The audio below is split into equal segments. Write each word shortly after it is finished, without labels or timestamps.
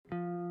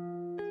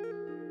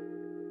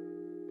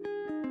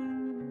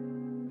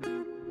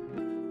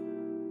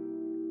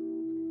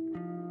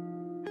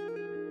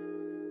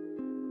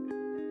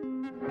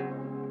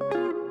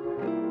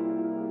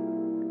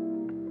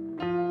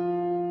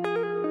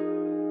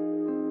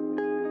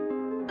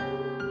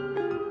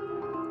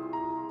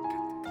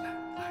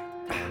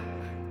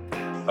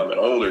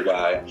older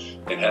guy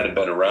and hadn't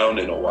been around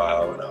in a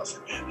while. And I was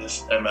like, man,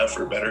 this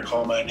MFer better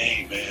call my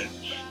name, man.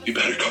 You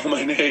better call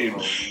my name.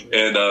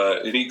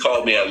 And he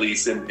called me at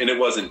least, and it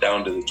wasn't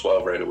down to the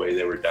 12 right away.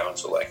 They were down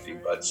selecting,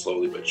 but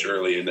slowly but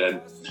surely. And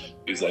then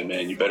he was like,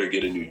 man, you better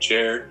get a new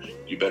chair.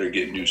 You better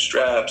get new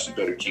straps. You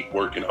better keep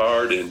working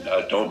hard, and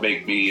don't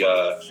make me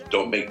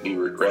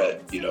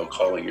regret,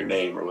 calling your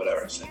name or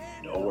whatever. I said,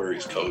 no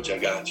worries, coach. I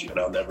got you, and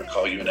I'll never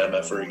call you an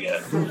MFer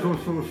again.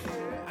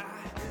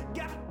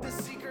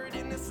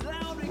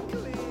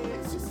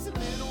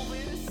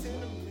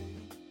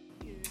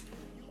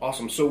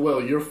 Awesome. So,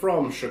 Will, you're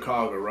from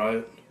Chicago,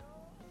 right?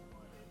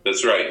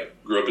 That's right.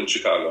 Grew up in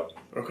Chicago.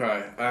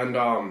 Okay.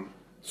 And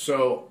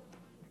so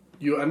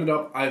you ended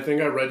up, I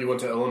think I read you went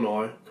to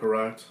Illinois,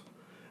 correct?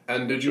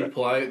 And did you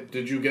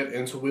get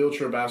into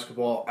wheelchair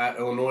basketball at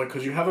Illinois?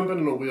 Because you haven't been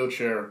in a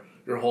wheelchair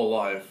your whole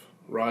life,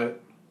 right?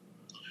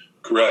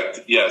 Correct.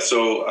 Yeah.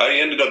 So I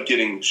ended up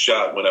getting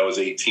shot when I was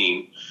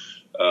 18.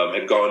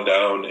 Had gone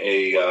down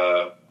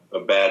a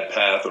bad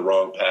path, a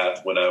wrong path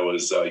when I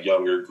was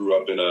younger. Grew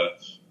up in a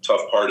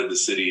tough part of the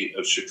city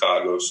of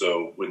Chicago.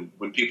 So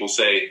when people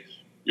say,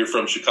 you're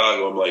from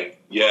Chicago, I'm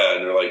like, yeah.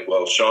 And they're like,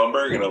 well,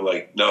 Schaumburg? And I'm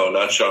like, no,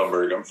 not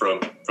Schaumburg. I'm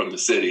from the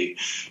city.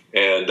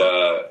 And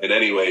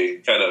anyway,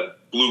 kind of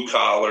blue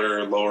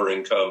collar, lower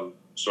income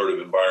sort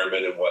of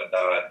environment and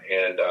whatnot.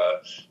 And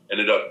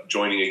ended up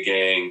joining a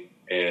gang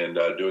and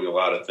doing a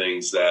lot of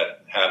things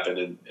that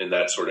happened in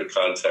that sort of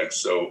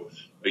context. So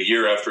a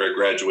year after I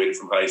graduated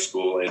from high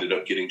school, I ended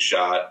up getting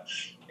shot.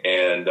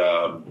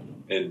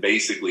 And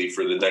basically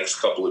for the next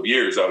couple of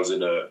years, I was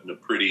in a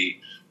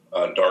pretty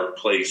dark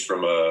place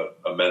from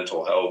a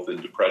mental health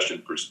and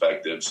depression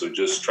perspective. So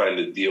just trying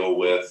to deal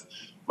with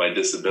my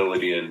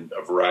disability in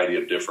a variety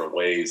of different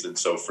ways. And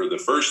so for the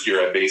first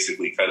year, I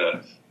basically kind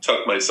of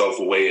tucked myself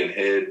away and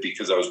hid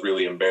because I was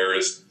really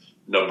embarrassed,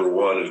 number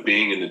one, of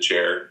being in the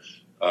chair,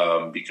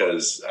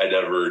 because I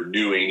never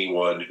knew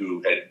anyone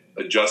who had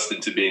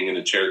adjusted to being in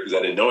a chair because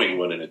I didn't know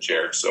anyone in a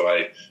chair. So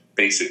I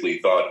basically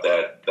thought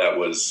that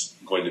was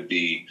going to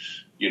be,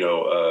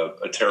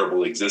 a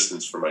terrible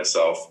existence for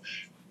myself.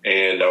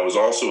 And I was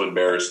also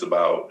embarrassed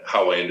about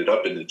how I ended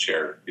up in the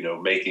chair,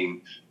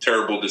 making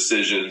terrible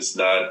decisions,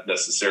 not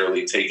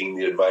necessarily taking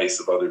the advice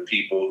of other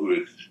people who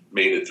had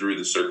made it through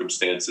the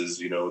circumstances,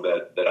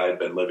 that I'd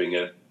been living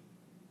in.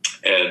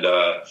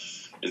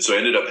 And so I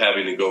ended up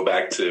having to go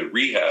back to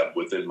rehab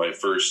within my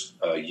first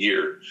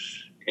year.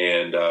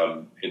 And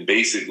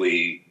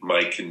basically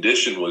my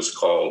condition was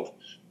called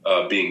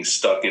being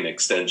stuck in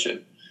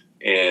extension.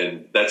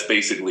 And that's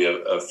basically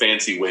a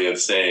fancy way of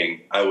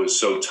saying I was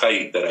so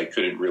tight that I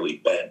couldn't really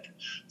bend.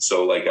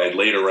 So like I'd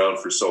laid around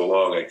for so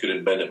long, I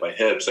couldn't bend at my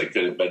hips, I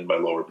couldn't bend my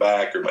lower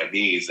back or my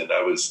knees. And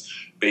I was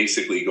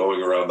basically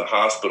going around the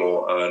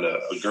hospital on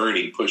a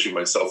gurney, pushing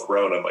myself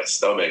around on my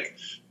stomach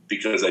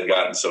because I'd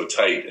gotten so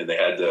tight, and they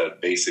had to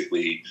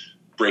basically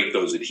break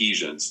those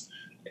adhesions.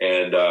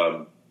 And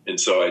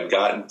so I'd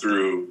gotten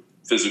through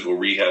physical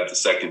rehab the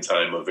second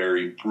time, a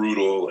very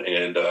brutal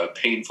and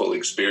painful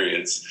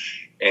experience.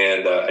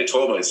 And I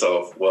told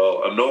myself,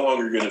 well, I'm no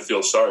longer going to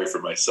feel sorry for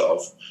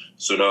myself.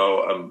 So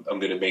now I'm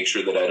going to make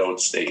sure that I don't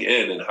stay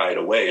in and hide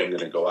away. I'm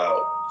going to go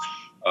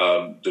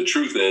out. The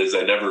truth is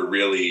I never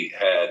really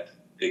had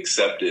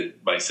accepted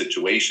my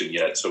situation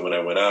yet. So when I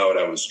went out,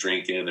 I was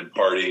drinking and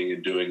partying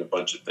and doing a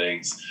bunch of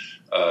things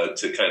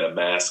to kind of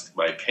mask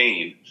my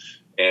pain,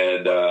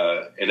 and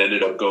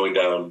ended up going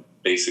down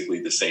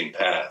basically the same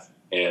path,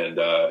 and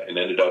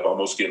ended up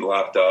almost getting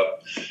locked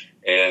up.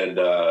 And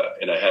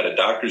I had a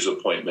doctor's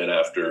appointment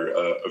after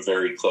a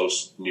very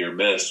close near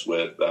miss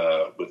with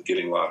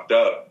getting locked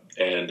up.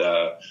 And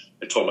I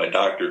told my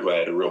doctor, who I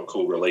had a real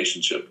cool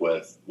relationship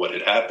with, what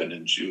had happened.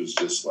 And she was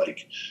just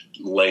like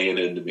laying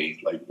into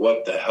me, like,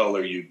 what the hell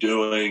are you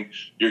doing?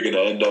 You're going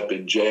to end up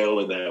in jail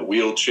in that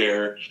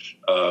wheelchair.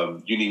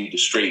 You need to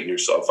straighten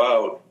yourself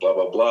out, blah,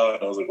 blah, blah.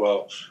 And I was like,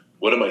 well,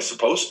 what am I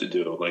supposed to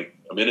do? Like,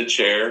 I'm in a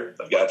chair.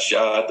 I got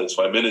shot. That's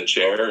why I'm in a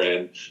chair.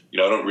 And,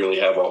 I don't really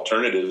have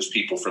alternatives.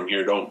 People from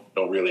here don't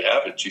really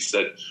have it. She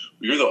said, well,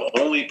 you're the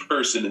only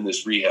person in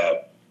this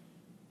rehab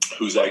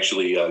who's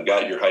actually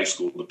got your high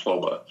school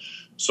diploma.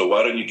 So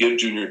why don't you give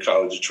junior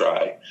college a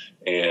try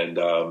and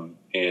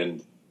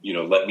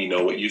let me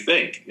know what you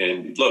think.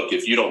 And look,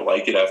 if you don't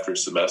like it after a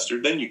semester,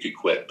 then you could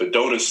quit. But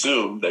don't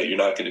assume that you're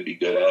not going to be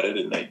good at it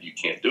and that you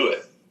can't do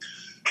it.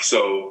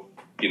 So,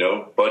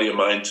 buddy of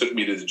mine took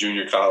me to the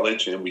junior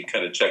college, and we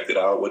kind of checked it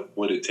out, what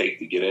would it take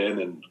to get in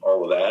and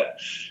all of that.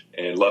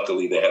 And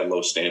luckily they had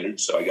low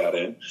standards, so I got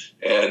in.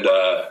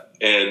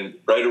 And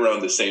right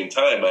around the same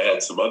time, I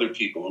had some other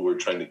people who were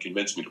trying to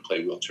convince me to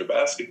play wheelchair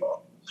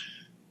basketball.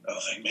 I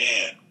was like,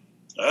 man,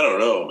 I don't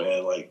know,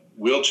 man. Like,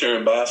 wheelchair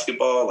and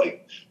basketball,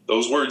 like,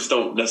 those words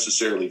don't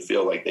necessarily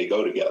feel like they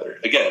go together.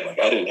 Again, like,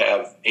 I didn't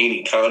have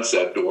any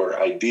concept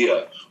or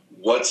idea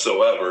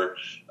whatsoever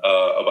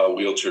about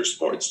wheelchair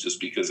sports, just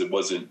because it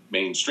wasn't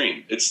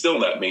mainstream. It's still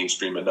not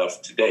mainstream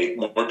enough today.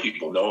 More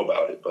people know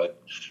about it,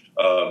 but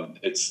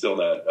it's still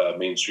not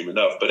mainstream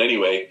enough. But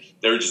anyway,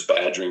 they were just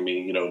badgering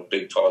me,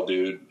 big tall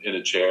dude in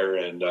a chair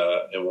and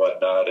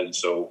whatnot. And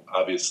so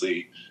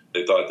obviously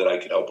they thought that I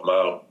could help them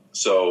out.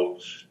 So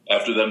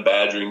after them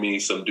badgering me,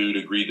 some dude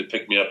agreed to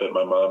pick me up at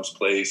my mom's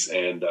place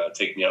and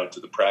take me out to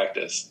the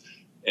practice.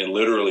 And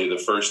literally the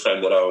first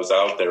time that I was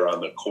out there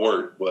on the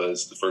court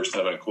was the first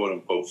time I quote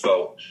unquote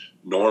felt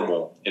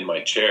normal in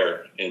my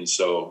chair. And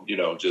so,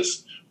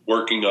 just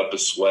working up a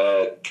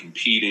sweat,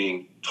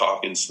 competing,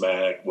 talking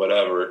smack,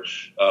 whatever,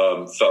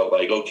 felt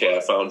like, okay,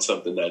 I found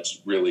something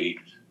that's really,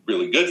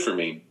 really good for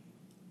me.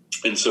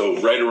 And so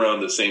right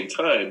around the same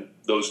time,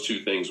 those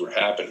two things were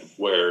happening,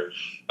 where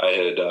I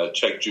had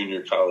checked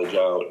junior college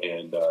out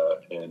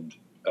and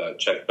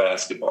checked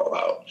basketball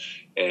out.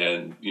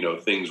 And,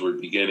 things were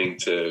beginning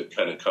to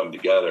kind of come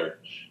together.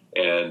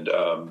 And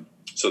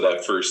so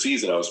that first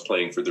season I was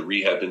playing for the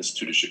Rehab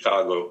Institute of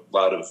Chicago, a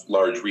lot of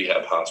large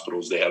rehab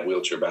hospitals. They have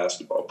wheelchair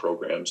basketball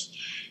programs.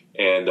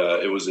 And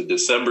it was a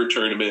December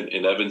tournament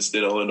in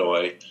Evanston,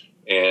 Illinois.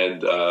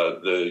 And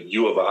the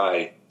U of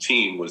I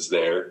team was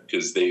there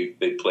because they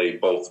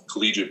played both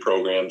collegiate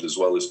programs as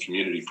well as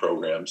community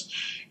programs.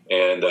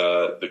 And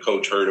the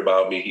coach heard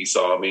about me. He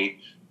saw me.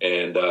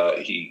 And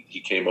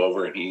he came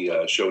over and he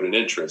showed an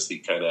interest. He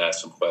kind of asked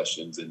some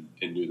questions and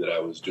knew that I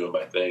was doing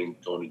my thing,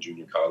 going to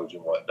junior college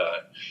and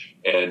whatnot.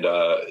 And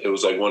it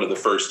was like one of the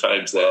first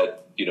times that,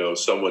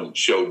 someone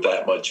showed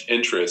that much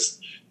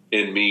interest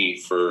in me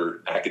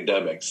for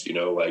academics,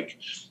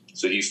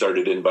 so he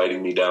started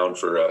inviting me down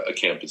for a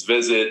campus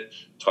visit,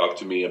 talked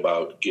to me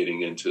about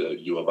getting into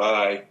U of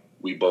I.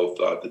 We both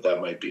thought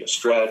that might be a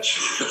stretch,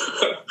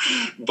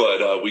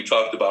 but we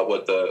talked about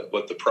what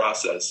the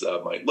process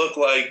might look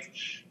like.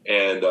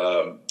 And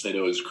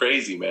it was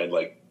crazy, man.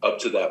 Like up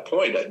to that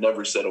point, I'd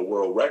never set a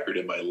world record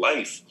in my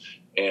life.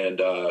 And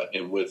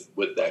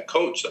with that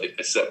coach,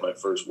 I set my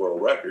first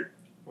world record.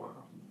 Wow.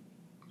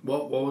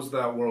 What was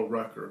that world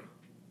record?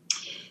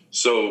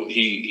 So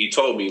he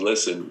told me,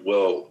 listen,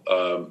 well,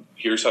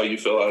 here's how you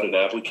fill out an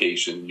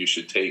application. You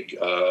should take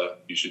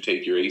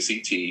your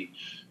ACT.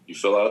 You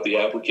fill out the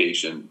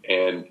application,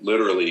 and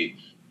literally,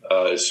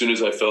 as soon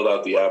as I filled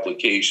out the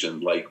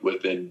application, like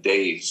within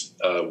days,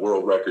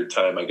 world record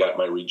time, I got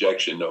my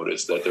rejection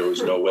notice that there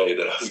was no way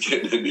that I was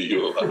getting into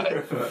U of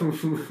I.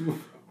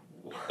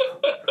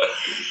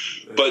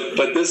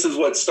 But this is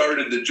what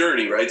started the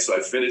journey, right? So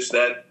I finished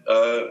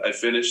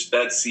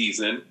that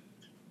season.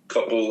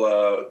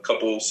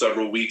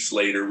 Several weeks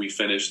later, we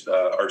finished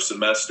our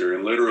semester,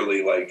 and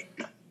literally,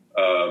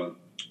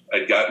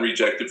 I got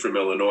rejected from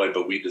Illinois,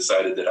 but we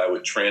decided that I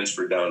would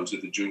transfer down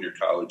to the junior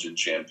college in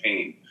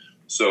Champaign.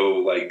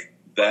 So,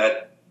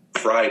 that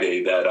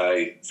Friday that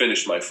I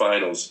finished my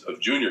finals of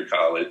junior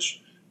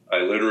college, I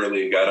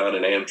literally got on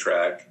an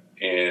Amtrak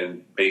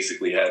and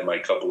basically had my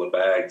couple of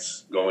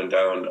bags going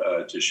down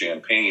to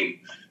Champaign,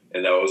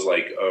 and that was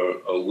like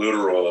a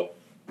literal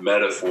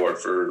metaphor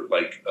for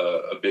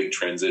a big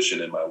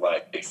transition in my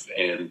life.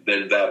 And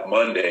then that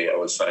Monday I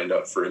was signed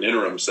up for an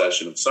interim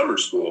session of summer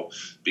school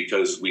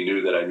because we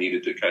knew that I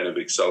needed to kind of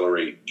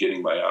accelerate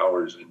getting my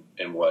hours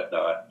and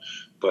whatnot.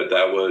 But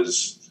that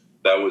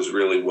was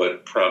really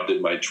what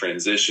prompted my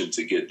transition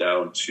to get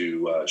down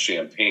to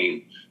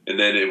Champaign. And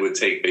then it would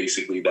take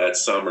basically that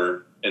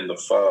summer and the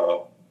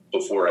fall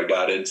before I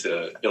got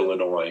into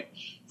Illinois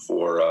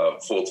for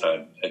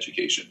full-time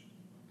education.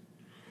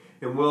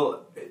 And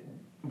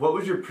what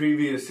was your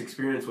previous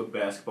experience with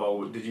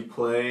basketball? Did you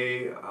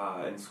play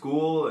in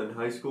school, in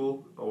high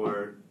school,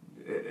 or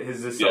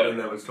is this something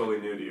that was totally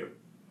new to you?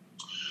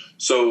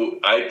 So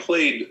I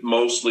played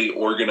mostly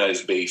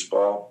organized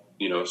baseball,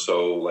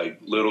 so like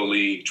little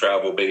league,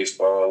 travel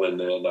baseball, and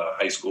then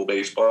high school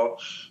baseball.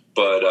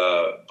 But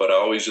I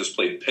always just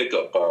played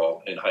pickup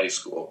ball in high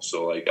school.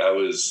 So I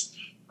was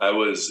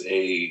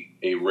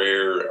a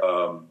rare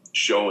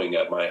showing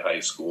at my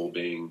high school,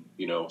 being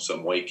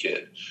some white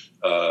kid.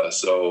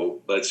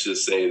 So let's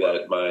just say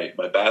that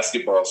my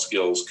basketball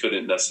skills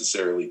couldn't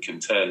necessarily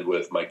contend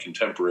with my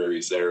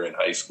contemporaries there in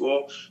high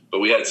school, but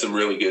we had some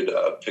really good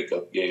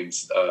pickup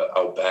games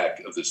out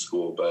back of the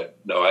school. But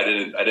no, I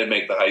didn't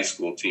make the high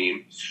school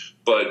team,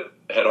 but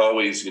had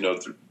always,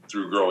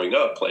 through growing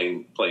up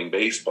playing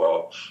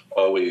baseball,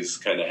 always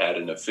kind of had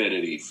an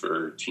affinity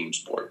for team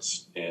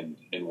sports and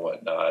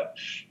whatnot.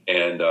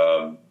 And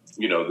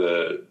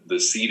the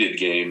seeded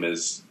game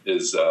is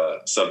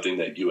something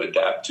that you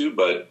adapt to,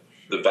 but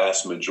the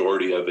vast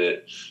majority of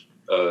it,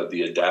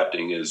 the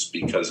adapting is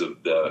because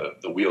of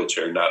the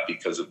wheelchair, not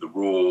because of the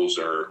rules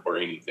or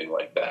anything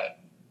like that.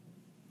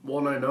 Well,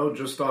 and I know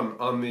just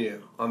on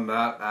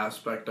that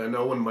aspect, I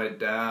know when my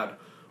dad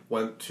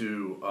went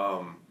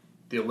to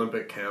the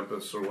Olympic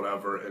campus or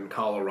whatever in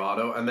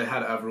Colorado, and they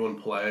had everyone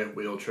play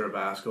wheelchair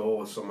basketball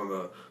with some of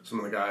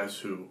the guys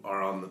who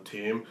are on the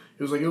team.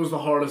 He was like, it was the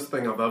hardest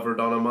thing I've ever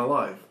done in my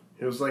life.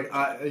 He was like,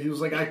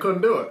 I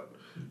couldn't do it.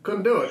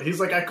 couldn't do it. He's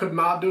like, I could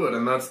not do it,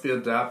 and that's the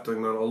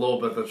adapting a little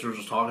bit that you're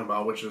just talking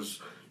about, which is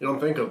you don't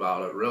think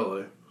about it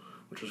really,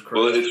 which is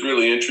crazy. Well, it's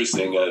really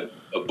interesting.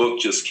 A book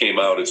just came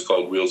out. It's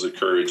called Wheels of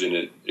Courage, and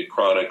it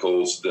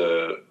chronicles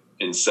the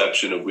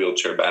inception of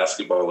wheelchair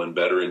basketball in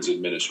Veterans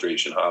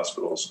Administration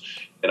hospitals.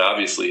 And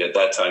obviously, at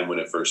that time when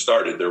it first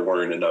started, there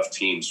weren't enough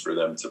teams for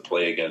them to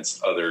play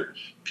against other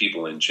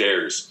people in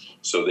chairs.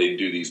 So they'd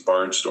do these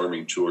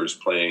barnstorming tours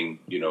playing,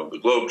 the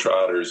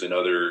Globetrotters and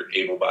other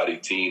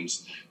able-bodied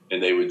teams,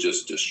 and they would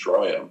just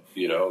destroy them.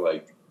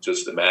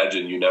 Just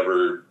imagine you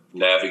never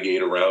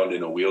navigate around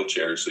in a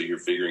wheelchair, so you're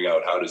figuring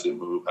out how does it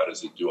move, how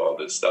does it do all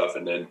this stuff,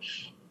 and then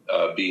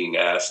being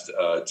asked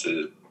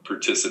to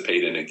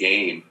participate in a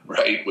game,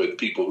 right, with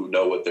people who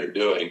know what they're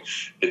doing.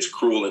 It's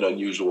cruel and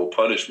unusual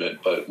punishment,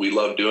 but we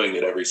love doing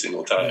it every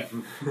single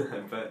time.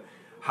 But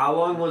how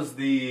long was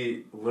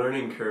the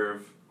learning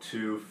curve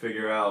to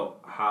figure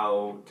out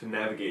how to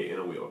navigate in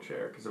a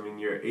wheelchair? Because,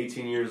 you're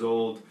 18 years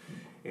old,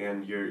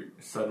 and your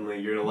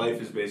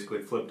life is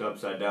basically flipped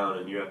upside down,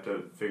 and you have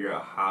to figure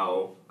out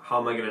how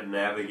am I going to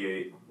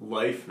navigate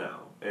life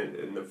now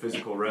in the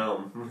physical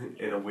realm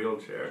in a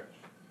wheelchair.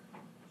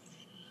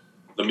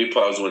 Let me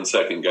pause 1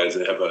 second, guys.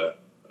 I have a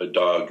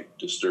dog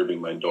disturbing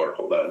my door.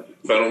 Hold on.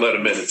 If I don't let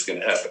him in, it's going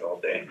to happen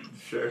all day.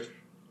 Sure.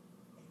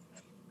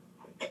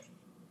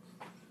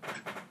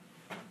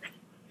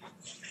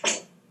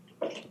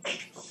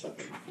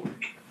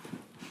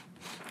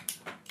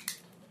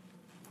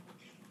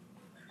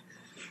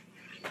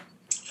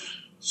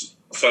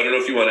 So I don't know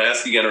if you want to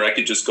ask again, or I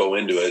could just go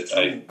into it.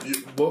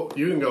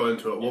 You can go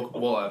into it.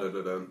 We'll edit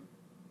it in.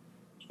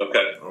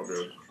 Okay. Oh,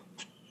 good.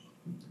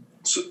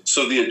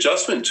 So the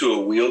adjustment to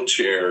a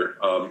wheelchair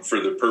for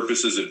the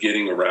purposes of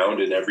getting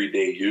around in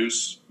everyday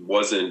use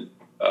wasn't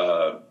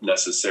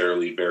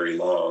necessarily very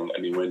long.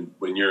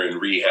 When you're in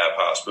rehab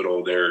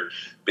hospital,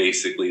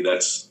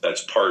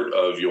 that's part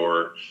of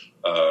your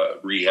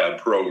rehab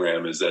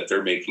program, is that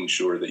they're making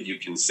sure that you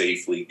can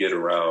safely get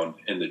around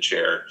in the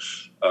chair.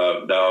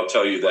 Now I'll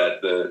tell you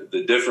that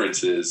the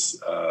difference is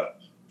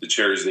the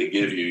chairs they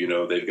give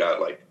you, they've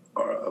got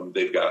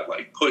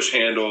like push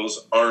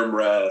handles,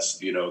 armrests,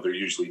 they're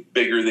usually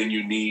bigger than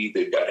you need.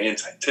 They've got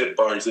anti-tip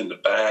bars in the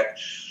back.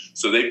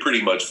 So they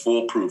pretty much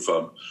foolproof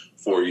them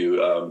for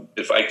you.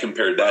 If I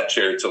compared that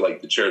chair to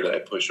like the chair that I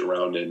push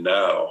around in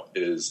now,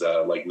 is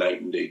like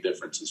night and day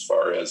difference as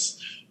far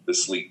as the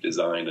sleek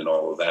design and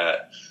all of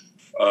that.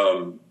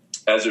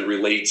 As it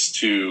relates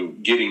to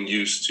getting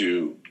used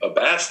to a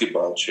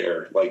basketball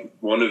chair, like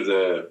one of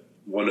the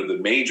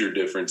major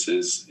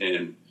differences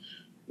in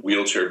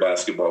wheelchair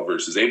basketball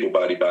versus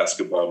able-bodied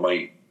basketball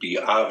might be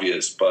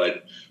obvious,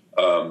 but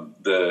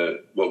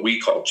what we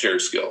call chair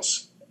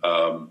skills.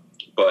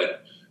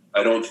 But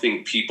I don't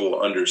think people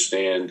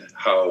understand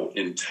how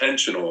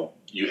intentional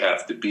you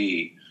have to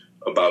be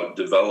about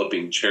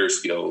developing chair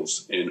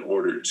skills in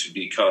order to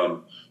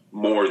become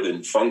more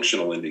than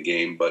functional in the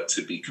game, but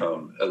to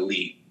become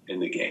elite in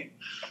the game.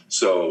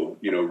 So,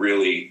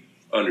 really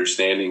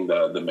understanding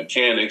the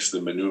mechanics,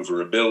 the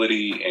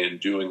maneuverability, and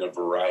doing a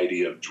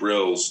variety of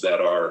drills that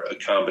are a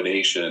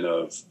combination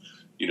of,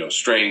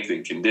 strength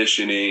and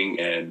conditioning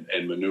and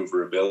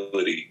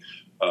maneuverability.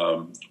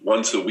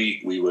 Once a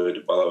week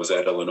while I was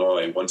at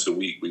Illinois,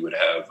 we would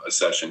have a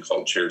session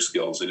called Chair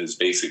Skills, and it's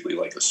basically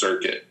like a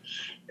circuit,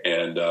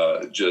 and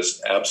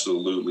just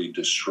absolutely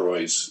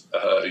destroys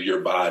your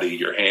body,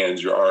 your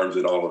hands, your arms,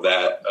 and all of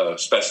that,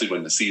 especially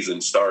when the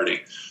season's starting.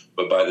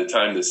 But by the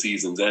time the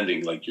season's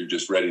ending, like, you're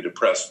just ready to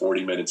press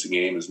 40 minutes a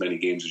game, as many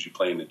games as you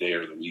play in the day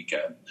or the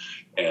weekend.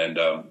 And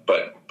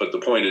but the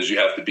point is, you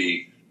have to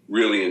be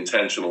really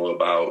intentional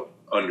about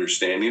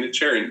understanding the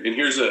chair. And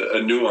here's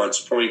a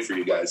nuanced point for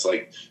you guys.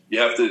 Like, you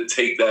have to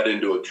take that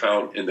into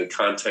account in the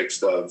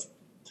context of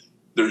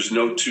there's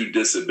no two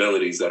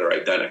disabilities that are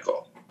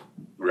identical,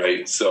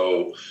 right?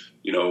 So,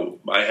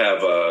 I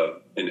have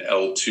an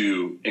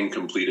L2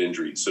 incomplete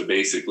injury. So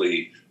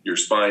basically, your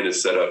spine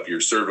is set up, your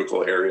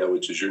cervical area,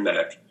 which is your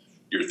neck,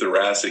 your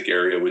thoracic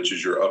area, which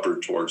is your upper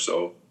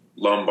torso,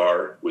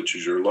 lumbar, which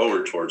is your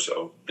lower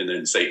torso, and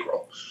then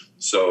sacral.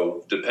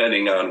 So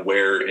depending on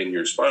where in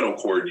your spinal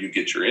cord you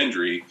get your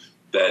injury,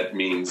 that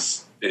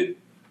means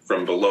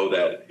from below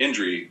that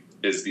injury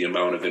is the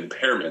amount of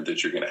impairment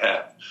that you're going to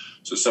have.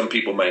 So some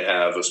people might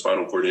have a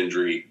spinal cord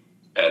injury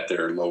at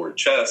their lower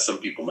chest. Some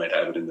people might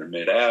have it in their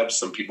mid-abs.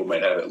 Some people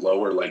might have it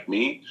lower, like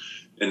me.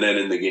 And then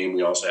in the game,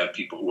 we also have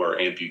people who are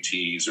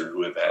amputees or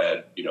who have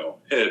had,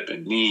 hip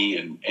and knee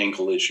and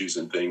ankle issues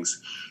and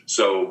things.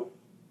 So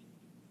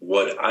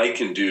what I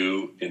can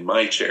do in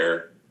my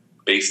chair,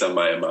 based on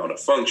my amount of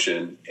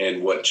function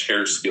and what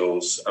chair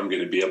skills I'm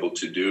going to be able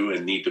to do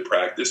and need to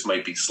practice,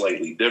 might be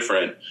slightly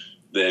different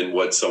than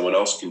what someone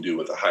else can do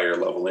with a higher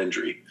level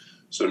injury.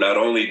 So not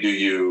only do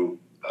you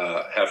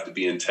have to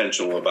be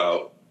intentional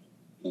about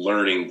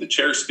learning the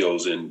chair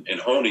skills and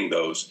honing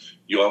those,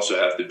 you also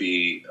have to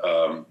be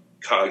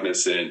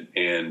cognizant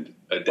and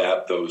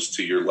adapt those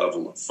to your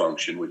level of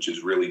function, which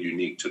is really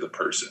unique to the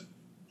person.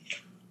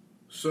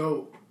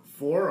 So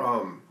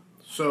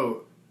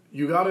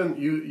you got in.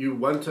 You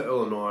went to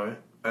Illinois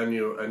and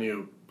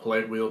you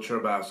played wheelchair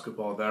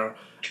basketball there,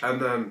 and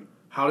then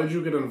how did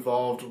you get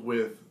involved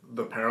with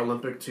the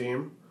Paralympic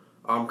team?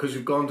 Because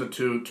you've gone to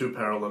two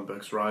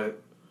Paralympics, right?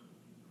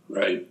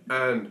 Right.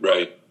 And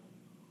right.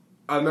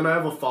 And then I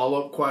have a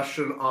follow-up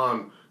question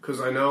on,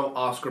 because I know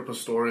Oscar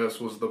Pistorius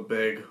was the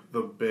big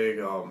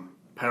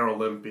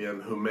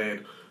Paralympian who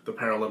made the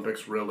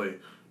Paralympics really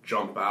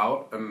jump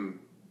out, and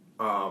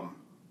I'm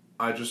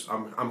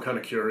kind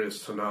of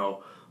curious to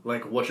know,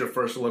 like, what your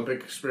first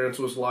Olympic experience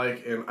was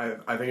like in,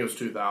 I think it was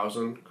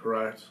 2000,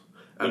 correct?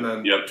 And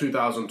then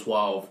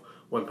 2012,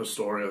 when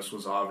Pistorius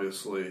was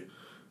obviously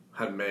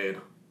had made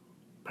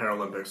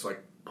Paralympics,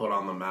 like, put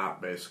on the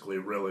map, basically,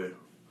 really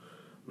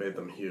made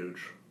them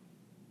huge.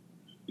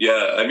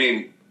 Yeah, I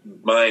mean,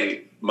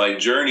 my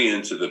journey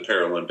into the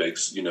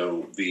Paralympics, you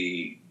know,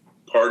 the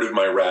part of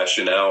my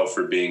rationale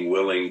for being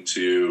willing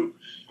to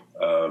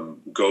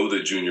go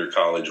the junior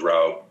college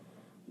route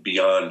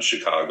beyond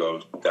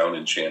Chicago, down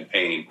in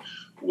Champaign,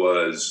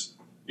 was,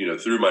 you know,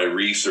 through my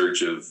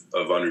research of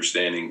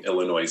understanding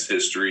Illinois'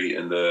 history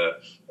and the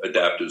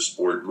adaptive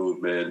sport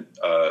movement,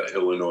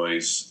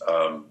 Illinois'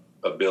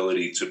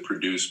 ability to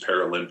produce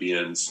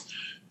Paralympians.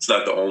 It's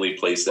not the only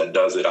place that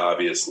does it,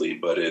 obviously,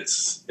 but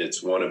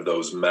it's one of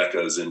those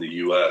meccas in the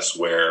U.S.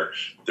 where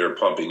they're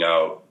pumping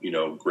out, you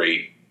know,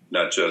 great,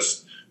 not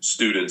just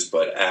students,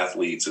 but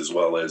athletes, as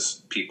well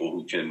as people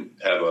who can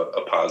have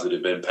a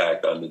positive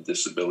impact on the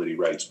disability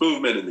rights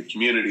movement in the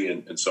community,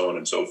 and so on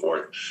and so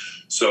forth.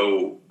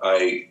 So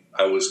I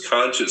was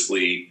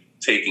consciously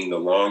taking the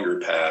longer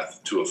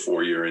path to a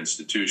 4-year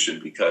institution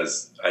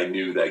because I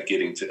knew that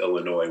getting to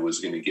Illinois was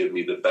going to give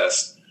me the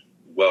best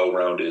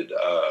well-rounded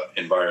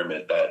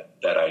environment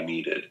that I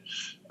needed,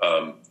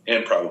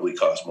 and probably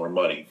cost more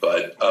money.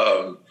 But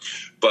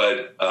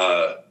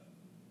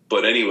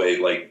anyway,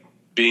 like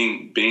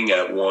being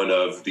at one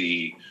of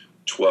the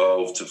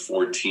 12 to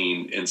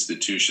 14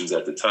 institutions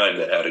at the time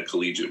that had a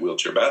collegiate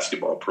wheelchair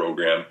basketball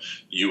program,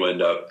 you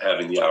end up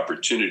having the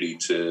opportunity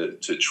to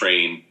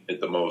train at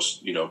the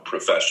most, you know,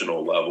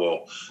 professional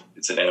level.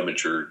 It's an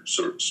amateur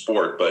sort of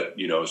sport, but,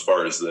 you know, as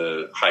far as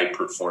the high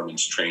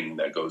performance training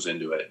that goes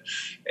into it.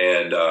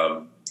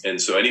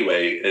 And so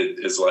anyway,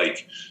 it is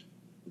like,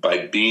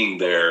 by being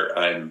there,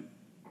 I'm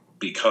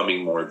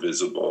becoming more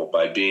visible.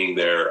 By being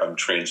there, I'm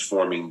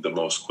transforming the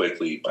most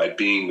quickly. By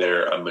being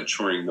there, I'm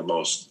maturing the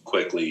most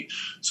quickly,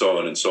 so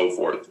on and so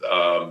forth.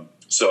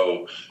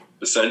 So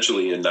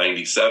essentially in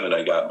 97,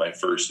 I got my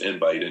first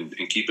invite. And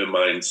keep in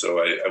mind, so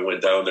I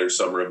went down there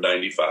summer of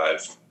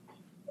 95.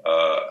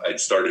 I'd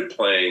started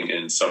playing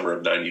in summer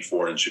of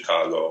 94 in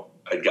Chicago.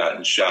 I'd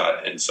gotten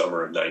shot in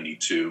summer of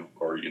 92,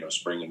 or, you know,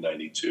 spring of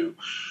 92.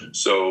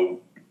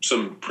 So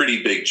some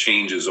pretty big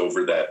changes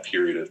over that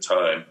period of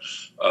time.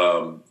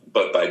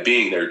 But by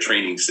being there,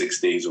 training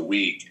 6 days a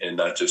week, and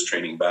not just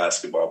training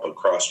basketball, but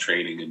cross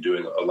training and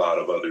doing a lot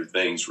of other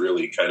things,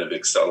 really kind of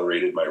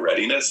accelerated my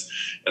readiness.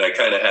 And I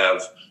kind of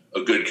have a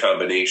good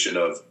combination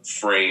of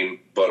frame,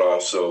 but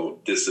also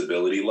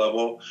disability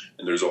level.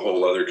 And there's a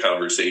whole other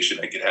conversation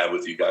I could have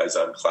with you guys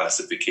on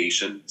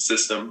classification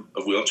system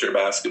of wheelchair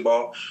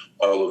basketball.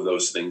 All of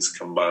those things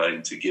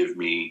combined to give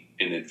me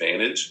an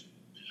advantage.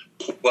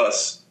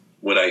 Plus,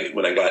 when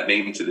I got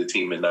named to the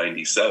team in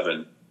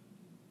 97,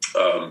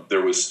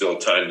 there was still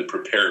time to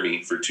prepare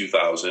me for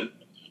 2000.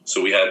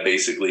 So we had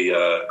basically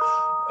a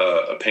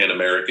Pan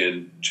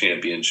American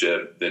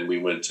championship. Then we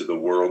went to the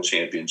World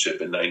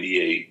Championship in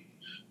 98,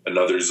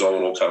 another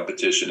zonal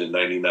competition in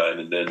 99,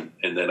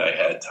 and then I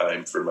had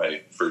time for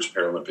my first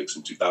Paralympics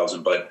in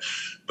 2000. But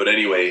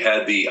anyway,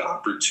 had the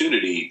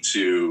opportunity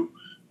to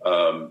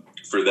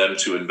for them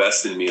to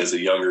invest in me as a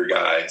younger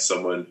guy,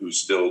 someone who's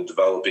still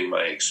developing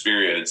my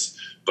experience.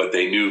 But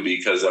they knew,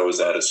 because I was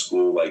at a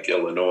school like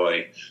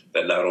Illinois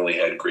that not only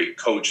had great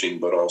coaching,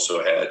 but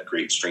also had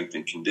great strength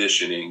and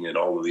conditioning and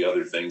all of the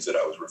other things that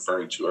I was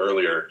referring to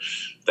earlier,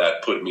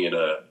 that put me in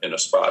a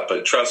spot.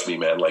 But trust me,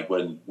 man, like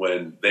when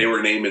they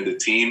were naming the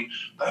team,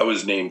 I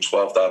was named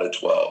 12th out of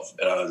 12.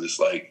 And I was just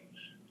like,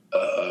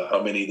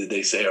 how many did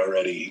they say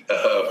already?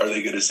 Are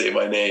they going to say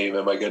my name?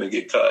 Am I going to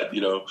get cut?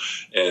 You know?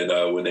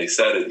 And when they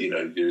said it, you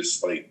know, you're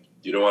just like,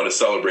 you don't want to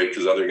celebrate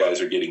because other guys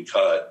are getting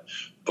cut.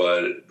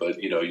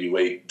 But you know, you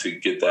wait to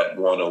get that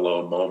one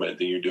alone moment,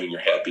 then you're doing your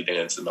happy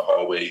dance in the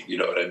hallway. You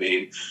know what I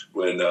mean?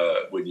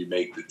 When you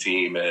make the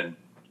team, and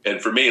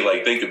for me,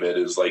 like, think of it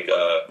as like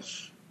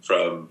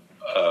from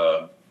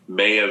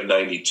May of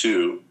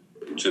 92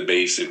 to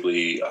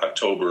basically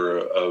October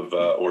of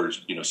or,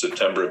 you know,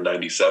 September of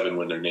 97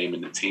 when they're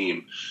naming the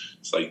team.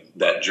 It's like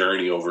that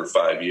journey over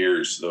 5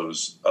 years,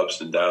 those ups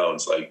and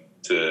downs, like,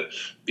 to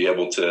be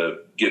able to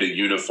get a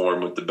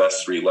uniform with the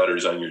best 3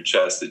 letters on your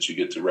chest that you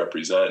get to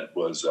represent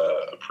was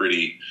a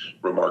pretty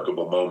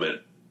remarkable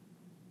moment.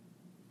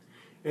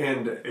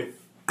 And if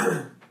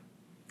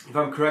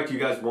I'm correct, you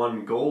guys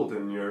won gold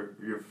in your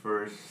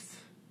first,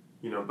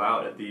 you know,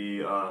 bout at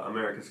the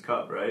America's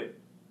Cup, right?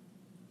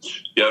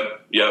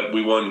 Yep.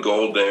 We won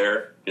gold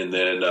there, and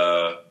then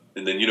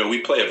And then,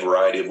 we play a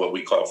variety of what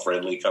we call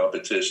friendly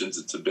competitions.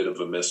 It's a bit of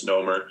a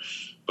misnomer,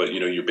 but,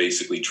 you're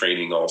basically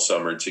training all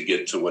summer to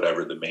get to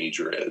whatever the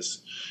major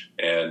is.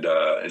 And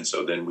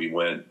so then we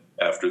went,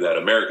 after that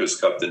America's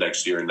Cup the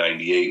next year in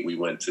 98, we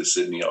went to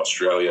Sydney,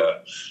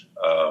 Australia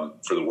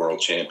for the World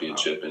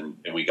Championship, and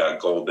we got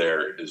gold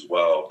there as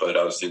well. But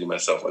I was thinking to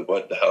myself, like,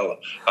 what the hell?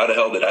 How the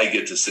hell did I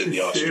get to Sydney,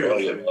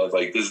 Australia? I was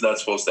like, this is not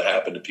supposed to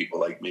happen to people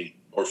like me,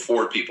 or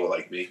for people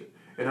like me.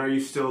 And are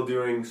you still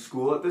doing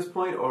school at this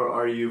point, or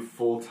are you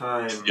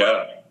full-time?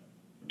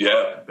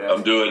 Yeah,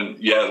 I'm doing,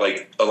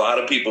 like a lot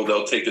of people,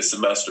 they'll take a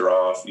semester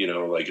off,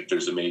 like if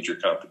there's a major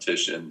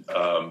competition.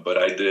 But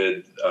I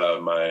did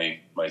my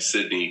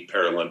Sydney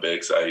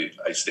Paralympics.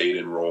 I stayed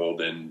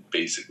enrolled and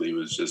basically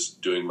was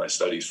just doing my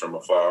studies from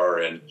afar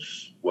and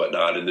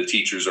whatnot. And the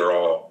teachers are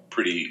all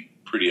pretty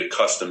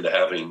accustomed to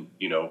having,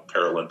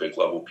 Paralympic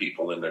level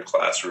people in their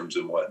classrooms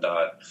and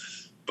whatnot.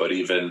 But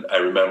even I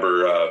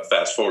remember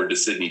fast forward to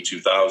Sydney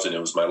 2000, it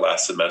was my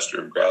last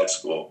semester of grad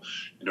school.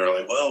 And they're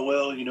like,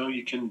 well,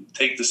 you can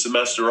take the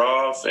semester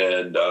off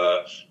and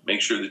make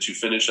sure that you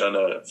finish on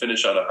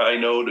a high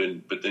note.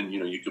 But then,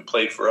 you could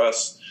play for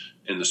us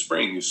in the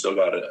spring. You still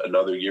got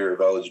another year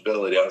of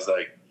eligibility. I was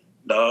like,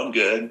 no, I'm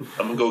good.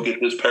 I'm going to go get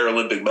this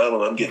Paralympic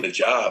medal. I'm getting a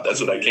job. That's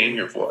what I came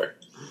here for.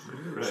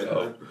 Right.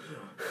 So.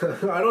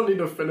 I don't need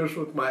to finish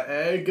with my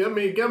A. Give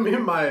me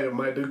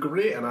my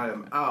degree and I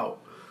am out.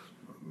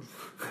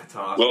 That's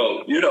awesome.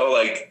 Well,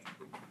 like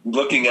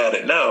looking at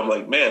it now, I'm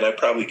like, man, I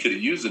probably could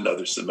have used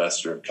another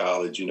semester of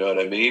college. You know what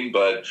I mean?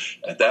 But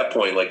at that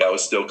point, like I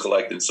was still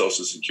collecting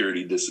Social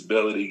Security,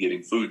 disability,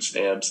 getting food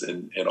stamps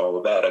and all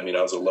of that. I mean,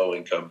 I was a low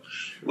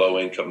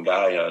income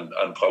guy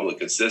on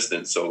public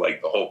assistance. So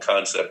like the whole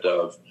concept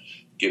of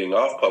getting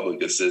off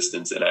public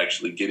assistance and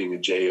actually getting a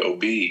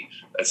JOB,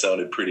 that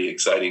sounded pretty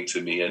exciting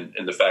to me. And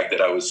the fact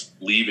that I was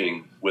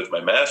leaving with my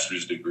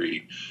master's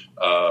degree,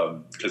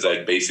 because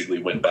I basically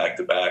went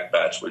back-to-back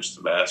bachelor's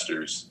to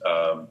master's.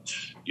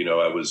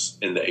 I was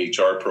in the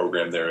HR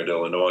program there at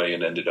Illinois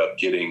and ended up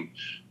getting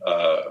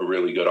a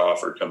really good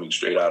offer coming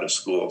straight out of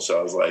school. So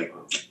I was like,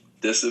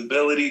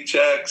 disability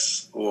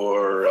checks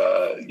or,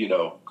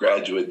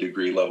 graduate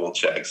degree level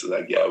checks. So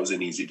it was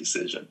an easy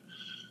decision.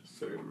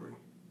 Certainly.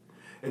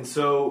 And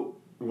so,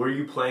 were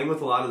you playing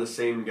with a lot of the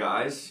same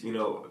guys,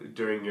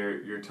 during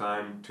your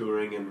time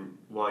touring and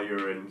while you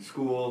were in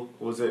school?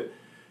 Was it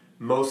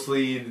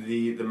mostly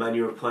the men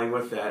you were playing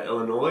with at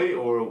Illinois,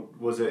 or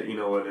was it,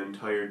 an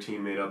entire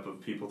team made up of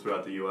people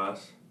throughout the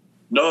U.S.?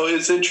 No,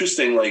 it's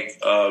interesting.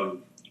 Like,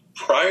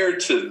 prior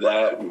to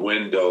that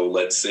window,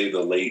 let's say the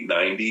late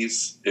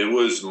 90s, it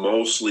was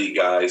mostly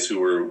guys who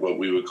were what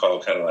we would call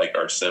kind of like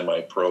our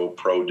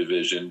pro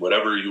division,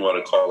 whatever you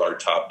want to call our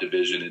top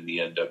division in the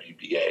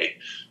NWBA.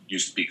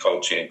 Used to be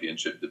called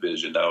Championship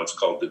Division. Now it's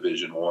called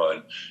Division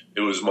I.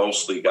 It was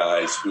mostly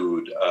guys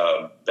who'd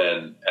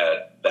been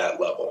at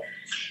that level.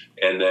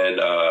 And then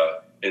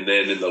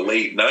in the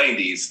late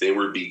 90s, they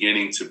were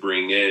beginning to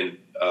bring in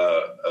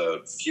a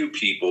few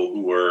people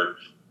who were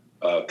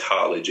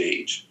college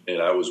age,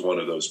 and I was one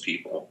of those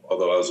people,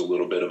 although I was a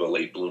little bit of a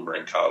late bloomer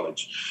in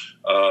college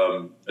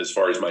as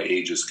far as my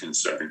age is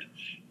concerned.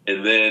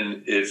 And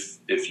then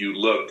if you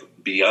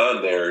look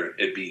beyond there,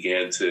 it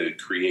began to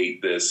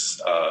create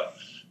this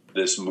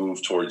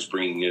move towards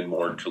bringing in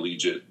more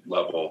collegiate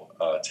level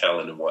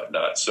talent and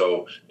whatnot.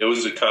 So it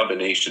was a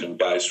combination of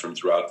guys from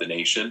throughout the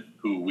nation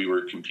who we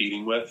were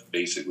competing with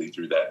basically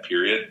through that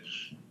period.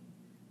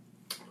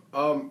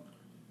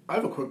 I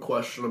have a quick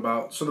question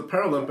about, so the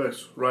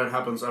Paralympics, right,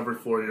 happens every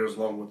 4 years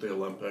along with the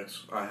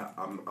Olympics.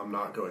 I'm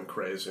not going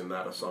crazy in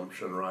that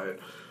assumption, right?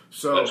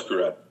 So that's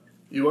correct.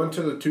 You went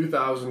to the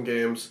 2000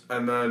 games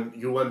and then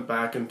you went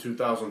back in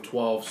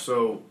 2012.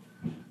 So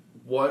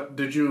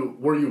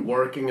were you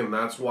working and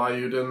that's why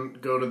you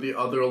didn't go to the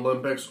other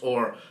Olympics,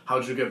 or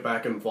how'd you get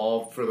back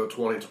involved for the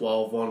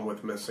 2012 one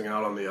with missing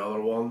out on the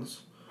other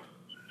ones?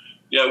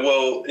 Yeah,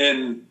 well,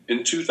 in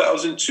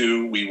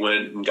 2002, we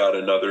went and got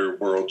another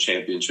World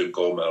Championship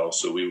gold medal.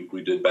 So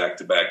we did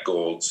back-to-back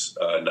golds,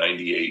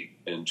 98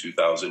 and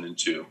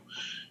 2002.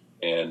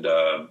 And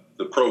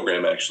the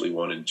program actually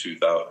won in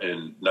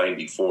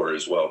 94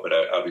 as well, but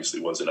I obviously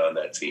wasn't on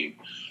that team.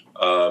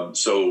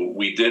 So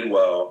we did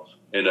well,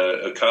 and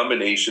a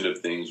combination of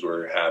things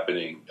were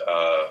happening.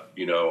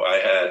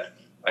 I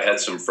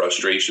had some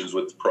frustrations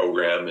with the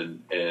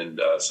program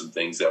and some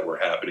things that were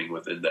happening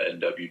within the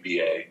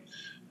NWBA.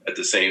 At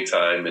the same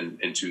time,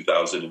 in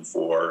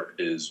 2004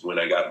 is when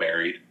I got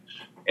married,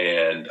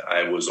 and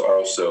I was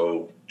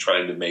also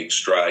trying to make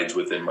strides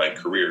within my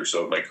career.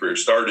 So my career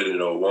started in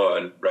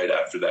 2001, right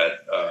after that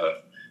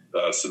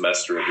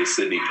semester of the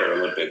Sydney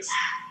Paralympics.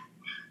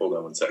 Hold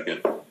on one second.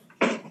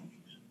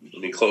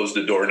 Let me close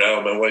the door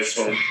now. My wife's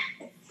home.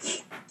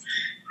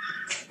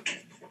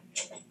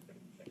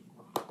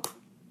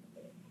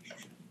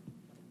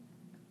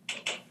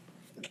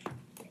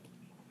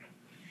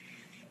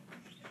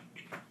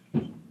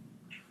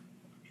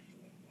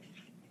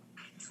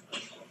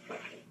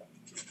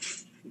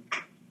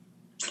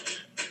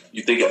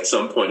 You think at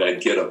some point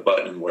I'd get a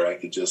button where I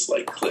could just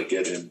like click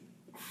it and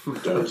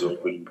doors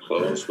open and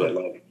close, but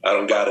like I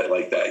don't got it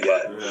like that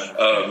yet.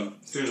 Yeah.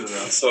 Soon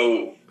enough.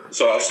 So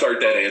I'll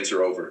start that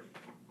answer over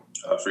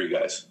for you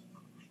guys.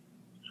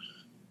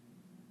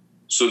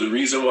 So the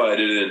reason why I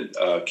didn't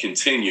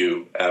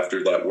continue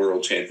after that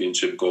World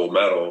Championship gold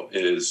medal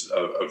is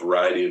a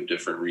variety of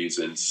different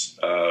reasons.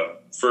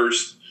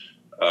 First,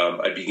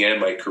 I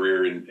began my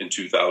career in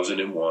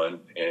 2001,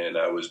 and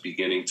I was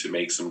beginning to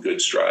make some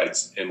good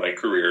strides in my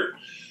career.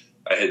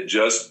 I had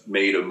just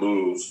made a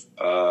move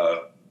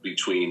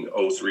between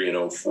 03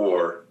 and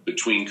 04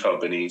 between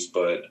companies,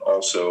 but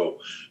also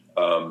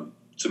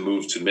to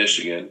move to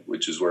Michigan,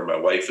 which is where my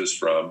wife is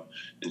from,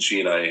 and she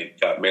and I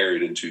got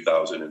married in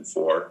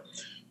 2004.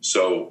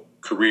 So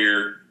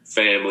career,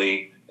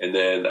 family, and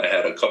then I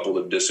had a couple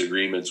of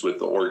disagreements with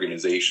the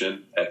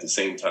organization at the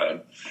same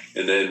time.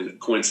 And then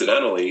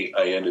coincidentally,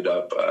 I ended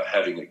up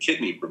having a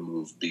kidney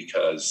removed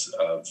because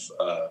of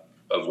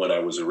when I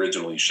was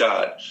originally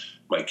shot.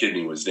 My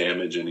kidney was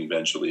damaged, and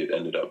eventually it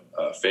ended up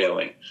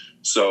failing.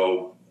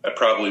 So I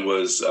probably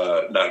was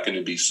not going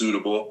to be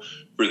suitable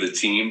for the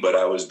team, but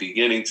I was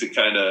beginning to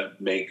kind of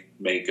make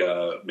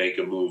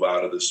a move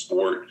out of the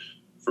sport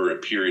for a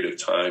period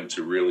of time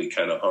to really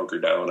kind of hunker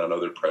down on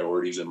other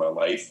priorities in my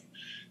life.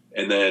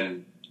 And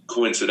then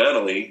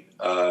coincidentally,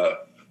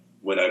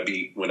 when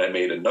I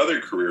made another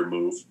career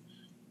move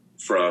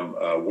from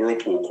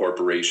Whirlpool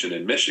Corporation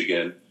in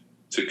Michigan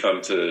to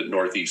come to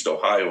Northeast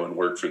Ohio and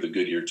work for the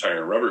Goodyear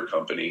Tire and Rubber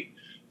Company,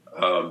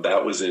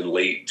 that was in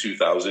late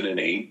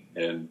 2008,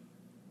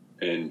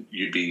 and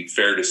you'd be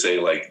fair to say,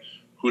 like,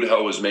 who the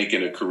hell was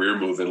making a career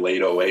move in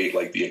late 08?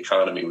 Like, the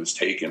economy was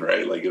taken,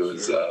 right? Like, it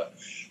was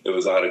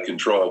out of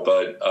control.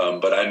 But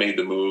I made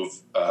the move,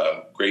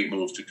 great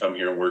move to come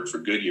here and work for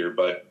Goodyear.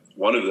 But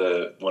one of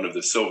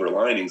the silver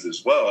linings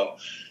as well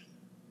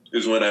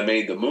is when I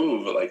made the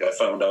move, like, I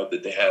found out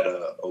that they had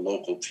a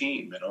local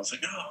team, and I was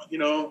like,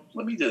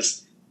 let me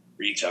just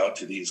reach out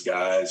to these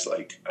guys.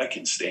 Like, I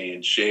can stay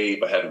in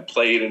shape. I haven't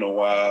played in a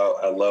while.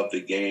 I love the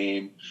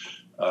game.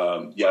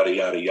 Yada,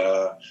 yada,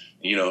 yada.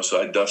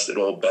 So I dusted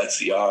old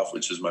Betsy off,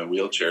 which is my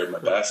wheelchair, my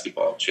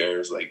basketball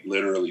chairs, like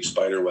literally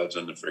spider webs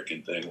on the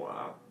freaking thing.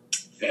 Wow.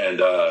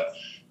 And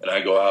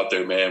I go out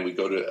there, man. We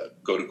go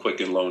to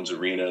Quicken Loans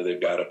Arena.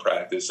 They've got a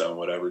practice on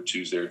whatever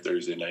Tuesday or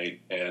Thursday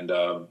night, and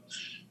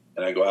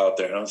I go out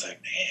there, and I was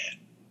like,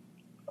 man,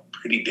 I'm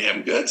pretty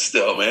damn good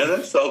still, man.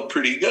 That felt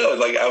pretty good.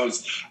 Like, I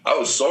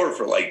was sore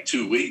for like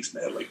 2 weeks,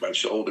 man. Like, my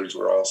shoulders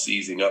were all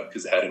seizing up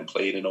because I hadn't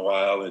played in a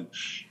while and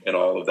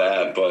all of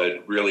that,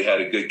 but really had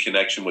a good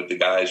connection with the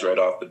guys right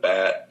off the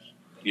bat.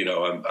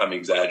 I'm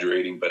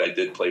exaggerating, but I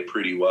did play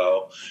pretty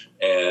well.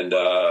 And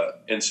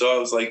so I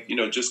was like,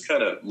 just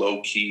kind of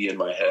low key in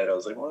my head. I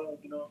was like, well,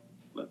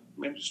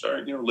 maybe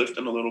start,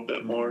 lifting a little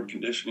bit more,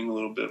 conditioning a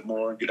little bit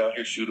more, get out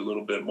here, shoot a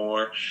little bit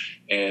more.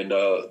 And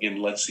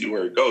let's see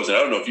where it goes. And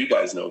I don't know if you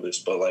guys know this,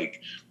 but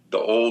like the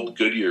old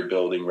Goodyear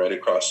building right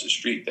across the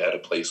street, they had a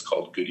place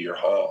called Goodyear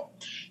Hall.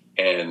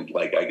 And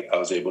like I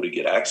was able to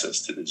get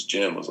access to this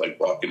gym. It was like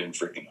walking in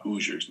freaking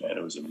Hoosiers, man.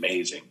 It was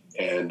amazing.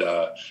 And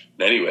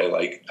anyway,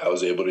 like I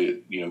was able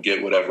to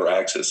get whatever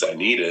access I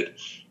needed.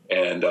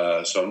 And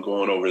so I'm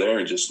going over there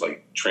and just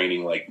like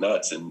training like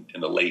nuts in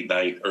the late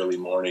night, early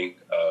morning,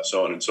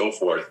 so on and so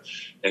forth.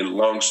 And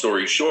long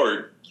story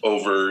short,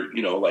 over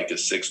like a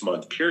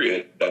 6-month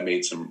period, I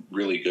made some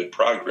really good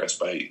progress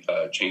by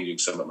changing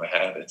some of my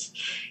habits.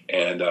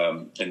 And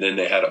then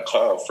they had a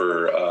call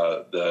for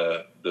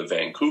the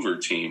Vancouver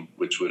team,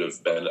 which would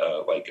have been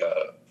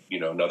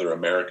another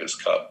America's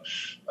Cup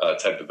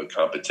type of a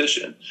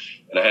competition.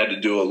 And I had to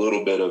do a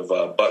little bit of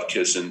butt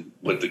kissing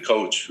with the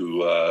coach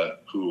who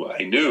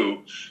I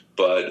knew,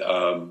 but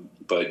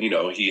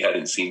he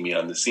hadn't seen me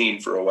on the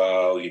scene for a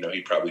while.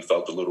 He probably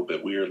felt a little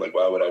bit weird, like,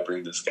 why would I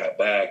bring this guy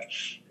back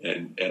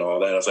and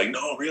all that. I was like,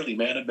 no, really,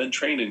 man, I've been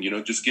training,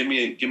 just give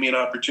me an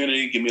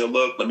opportunity, give me a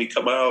look, let me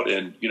come out.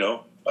 And,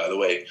 by the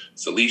way,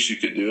 it's the least you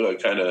could do. I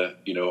kind of,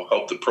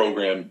 helped the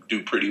program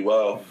do pretty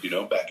well,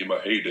 back in my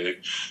heyday.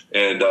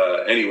 And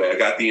anyway, I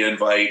got the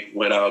invite,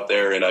 went out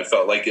there, and I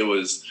felt like it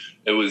was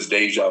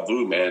deja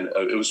vu, man.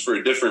 It was for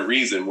a different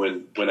reason.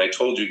 When I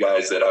told you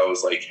guys that I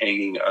was like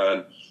hanging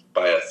on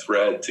by a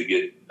thread to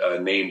get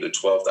named the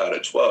 12th out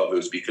of 12, it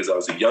was because I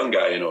was a young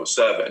guy in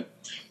 07.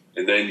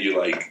 And then you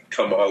like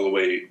come all the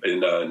way in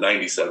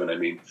 97,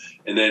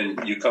 and then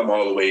you come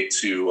all the way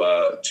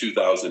to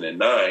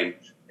 2009.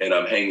 And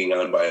I'm hanging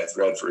on by a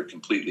thread for a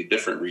completely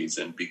different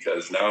reason,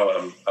 because now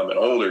I'm an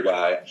older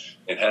guy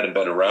and hadn't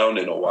been around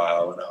in a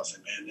while. And I was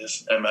like, man,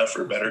 this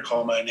MFer better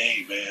call my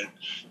name, man.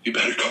 You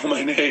better call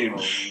my name.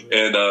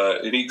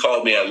 And he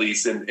called me at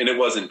least. And it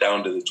wasn't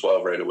down to the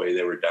 12 right away.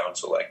 They were down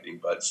selecting,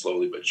 but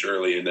slowly but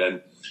surely. And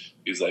then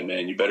he was like,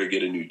 man, you better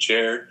get a new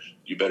chair.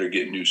 You better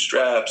get new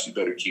straps. You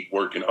better keep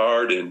working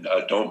hard. And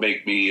don't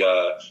make me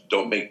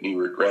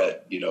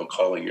regret,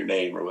 calling your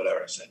name or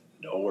whatever. I said,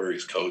 no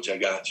worries, coach. I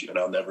got you, and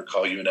I'll never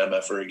call you an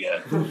MFer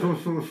again.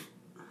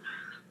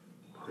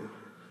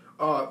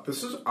 I'm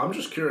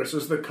just curious.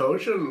 Is the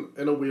coach in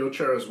a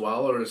wheelchair as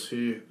well, or is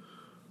he?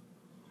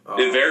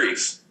 It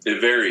varies.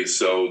 It varies.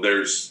 So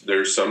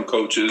there's some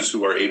coaches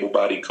who are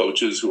able-bodied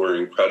coaches who are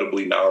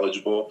incredibly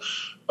knowledgeable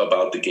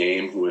about the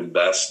game, who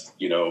invest,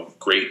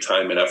 great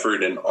time and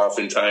effort. And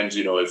oftentimes,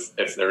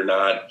 if they're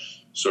not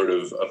sort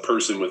of a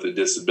person with a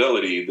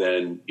disability,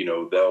 then,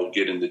 they'll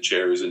get in the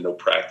chairs and they'll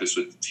practice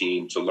with the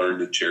team to learn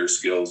the chair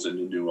skills and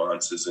the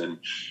nuances and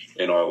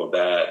all of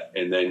that.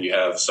 And then you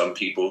have some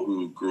people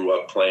who grew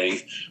up playing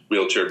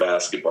wheelchair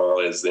basketball.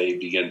 As they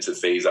begin to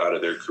phase out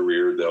of their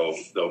career,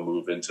 they'll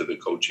move into the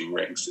coaching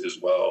ranks as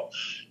well.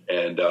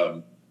 And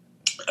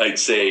I'd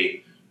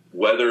say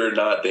whether or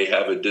not they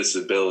have a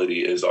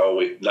disability is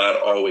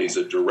not always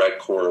a direct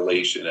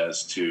correlation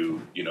as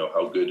to,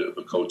 how good of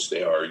a coach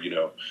they are.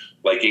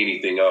 Like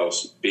anything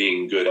else,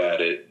 being good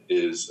at it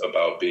is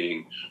about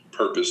being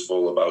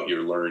purposeful about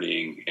your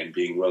learning and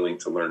being willing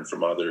to learn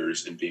from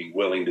others and being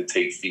willing to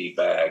take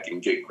feedback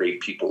and get great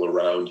people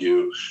around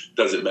you.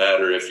 Doesn't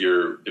matter if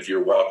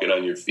you're walking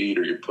on your feet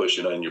or you're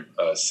pushing on your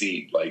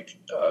seat. Like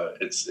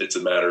it's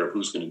a matter of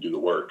who's going to do the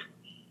work.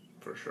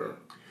 For sure.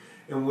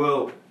 And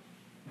Will,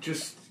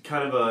 just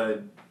kind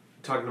of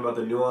talking about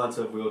the nuance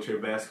of wheelchair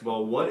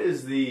basketball, what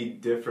is the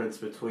difference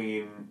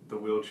between the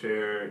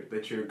wheelchair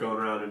that you're going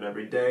around in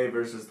every day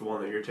versus the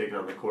one that you're taking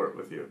on the court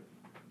with you?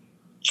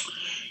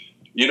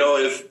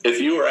 If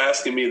you were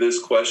asking me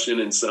this question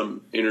in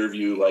some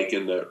interview like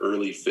in the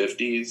early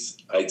 50s,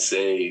 I'd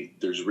say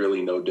there's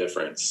really no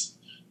difference.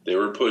 They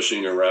were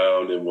pushing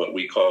around in what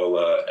we call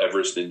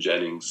Everest and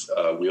Jennings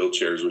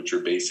wheelchairs, which are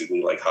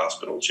basically like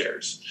hospital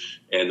chairs.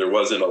 And there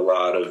wasn't a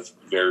lot of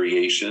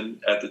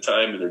variation at the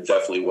time, and there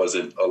definitely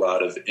wasn't a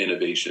lot of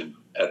innovation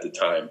at the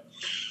time.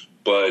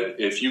 But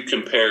if you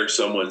compare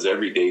someone's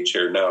everyday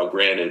chair now,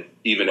 granted,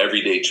 even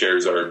everyday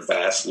chairs are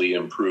vastly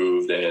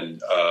improved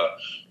and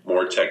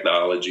more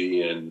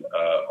technology and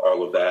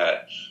all of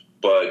that.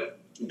 But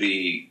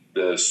the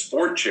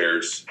sport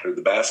chairs, or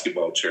the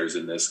basketball chairs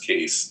in this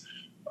case,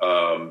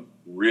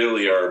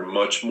 really are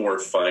much more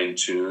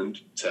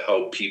fine-tuned to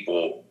help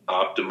people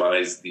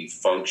optimize the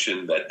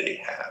function that they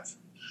have.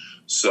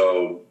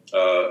 So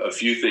a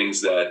few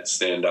things that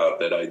stand out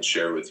that I'd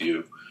share with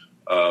you.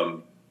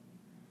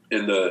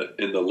 In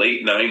the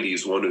late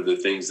 90s, one of the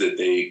things that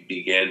they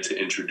began to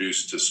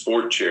introduce to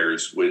sport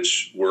chairs,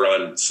 which were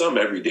on some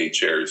everyday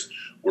chairs,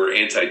 were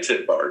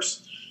anti-tip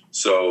bars.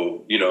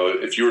 So,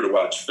 if you were to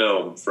watch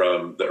film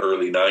from the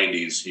early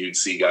 90s, you'd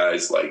see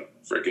guys like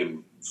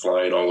freaking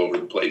flying all over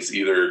the place.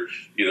 Either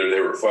they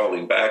were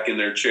falling back in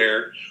their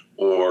chair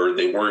or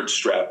they weren't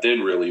strapped in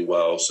really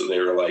well. So they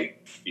were like,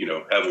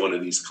 have one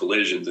of these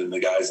collisions and the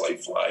guy's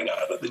like flying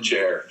out of the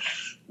chair.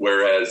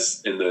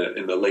 Whereas in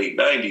the late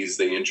 90s,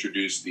 they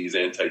introduced these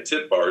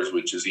anti-tip bars,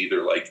 which is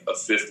either like a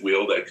fifth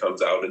wheel that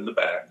comes out in the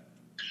back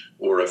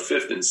or a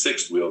fifth and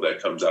sixth wheel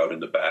that comes out in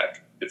the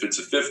back. If it's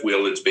a fifth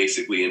wheel, it's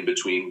basically in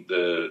between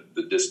the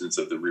distance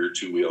of the rear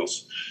two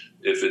wheels.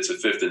 If it's a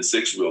fifth and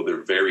sixth wheel,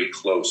 they're very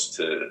close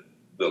to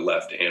the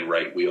left and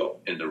right wheel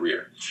in the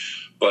rear.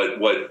 But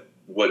what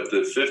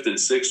the fifth and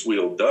sixth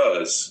wheel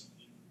does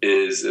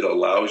is it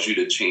allows you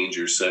to change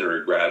your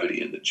center of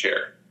gravity in the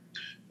chair.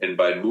 And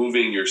by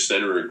moving your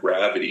center of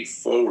gravity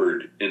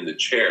forward in the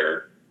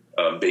chair,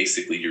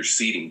 basically your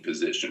seating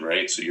position,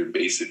 right? So you're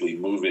basically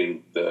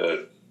moving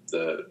the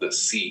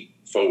seat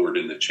forward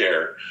in the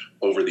chair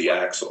over the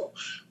axle.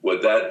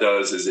 What that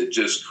does is it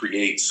just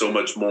creates so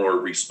much more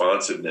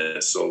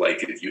responsiveness. So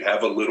like if you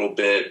have a little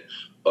bit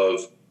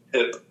of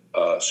hip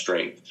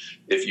strength,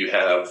 if you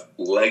have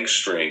leg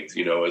strength,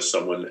 as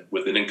someone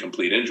with an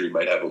incomplete injury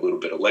might have a little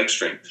bit of leg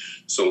strength.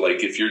 So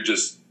like if you're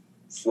just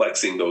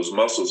flexing those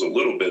muscles a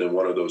little bit in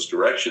one of those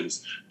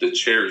directions, the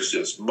chair is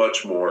just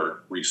much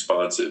more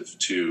responsive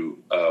to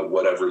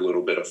whatever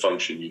little bit of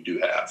function you do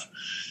have.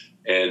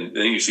 And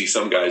then you see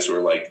some guys who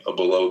are like a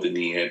below the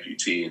knee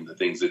amputee, and the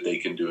things that they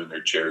can do in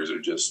their chairs are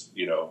just,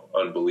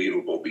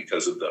 unbelievable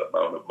because of the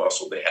amount of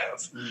muscle they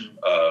have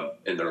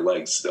in their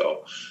legs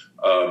still.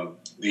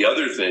 The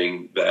other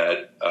thing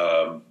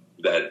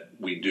that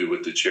we do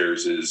with the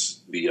chairs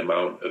is the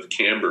amount of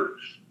camber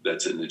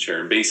that's in the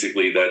chair. And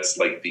basically that's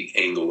like the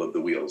angle of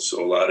the wheels.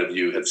 So a lot of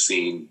you have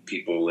seen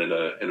people in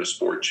a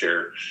sport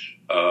chair,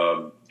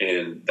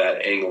 and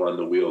that angle on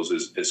the wheels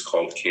is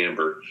called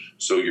camber.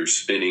 So your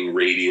spinning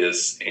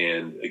radius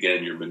and,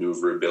 again, your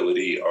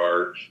maneuverability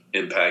are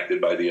impacted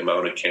by the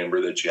amount of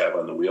camber that you have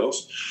on the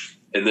wheels.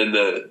 And then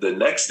the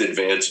next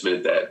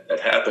advancement that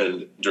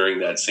happened during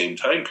that same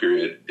time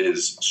period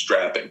is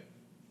strapping.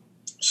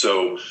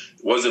 So it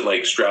wasn't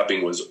like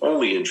strapping was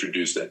only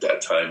introduced at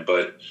that time,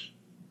 but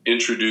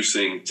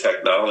introducing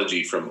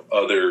technology from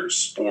other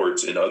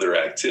sports and other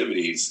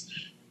activities,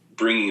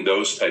 bringing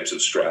those types of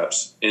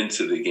straps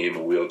into the game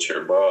of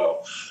wheelchair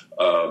ball.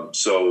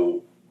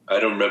 So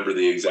I don't remember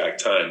the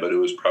exact time, but it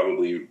was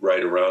probably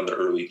right around the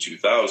early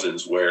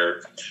 2000s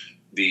where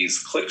these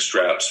click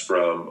straps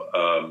from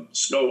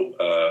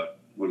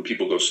when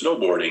people go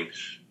snowboarding,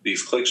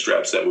 these click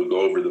straps that would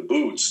go over the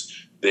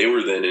boots, they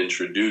were then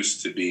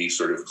introduced to be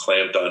sort of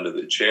clamped onto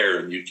the chair,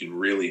 and you can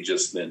really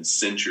just then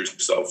cinch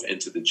yourself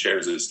into the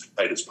chairs as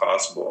tight as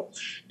possible.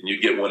 And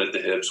you get one at the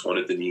hips, one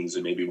at the knees,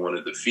 and maybe one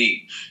at the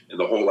feet. And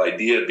the whole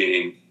idea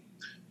being,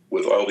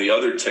 with all the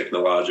other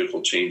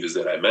technological changes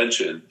that I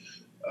mentioned,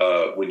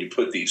 when you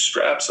put these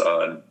straps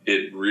on,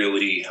 it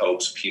really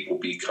helps people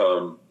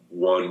become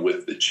one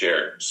with the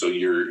chair. So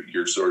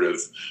you're sort of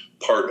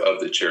part of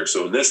the chair.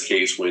 So in this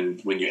case,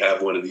 when you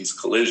have one of these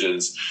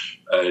collisions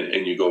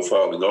and you go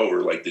falling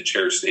over, like the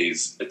chair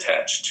stays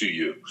attached to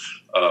you.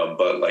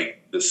 But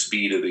like the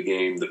speed of the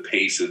game, the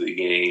pace of the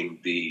game,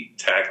 the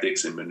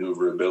tactics and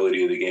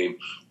maneuverability of the game,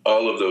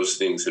 all of those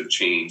things have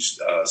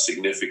changed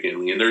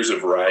significantly. And there's a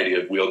variety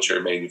of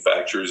wheelchair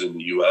manufacturers in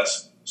the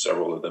U.S.,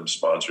 several of them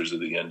sponsors of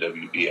the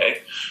NWBA,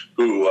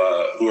 who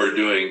are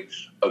doing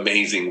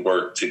amazing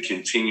work to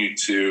continue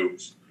to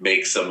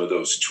make some of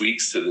those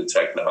tweaks to the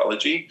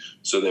technology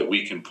so that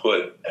we can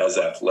put as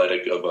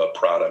athletic of a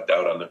product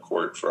out on the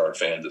court for our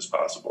fans as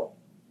possible.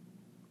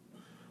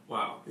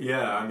 Wow.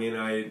 Yeah, I mean,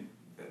 I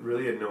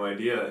really had no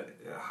idea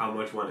how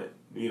much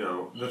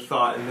the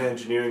thought and the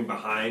engineering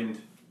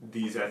behind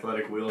these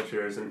athletic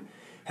wheelchairs. And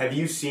have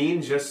you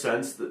seen, just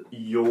since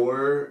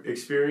your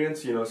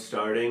experience,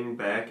 starting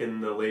back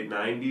in the late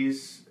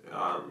 90s,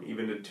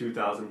 even to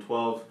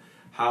 2012,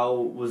 how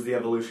was the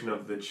evolution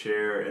of the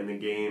chair and the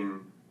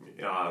game,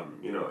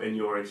 in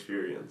your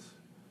experience?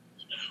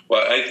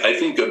 Well, I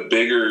think a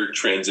bigger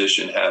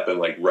transition happened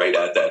like right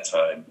at that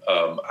time.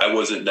 I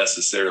wasn't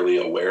necessarily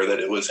aware that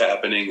it was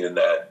happening and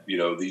that,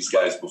 these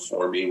guys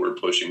before me were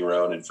pushing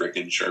around in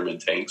frickin' Sherman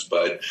tanks,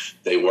 but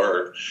they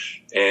were.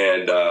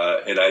 And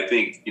I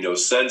think,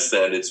 since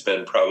then it's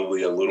been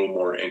probably a little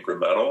more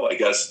incremental. I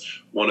guess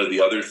one of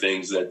the other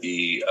things that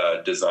the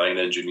design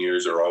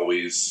engineers are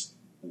always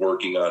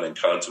working on and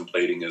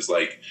contemplating is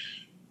like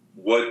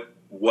what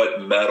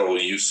metal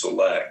you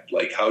select.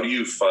 Like, how do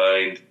you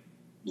find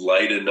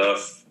light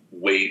enough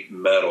weight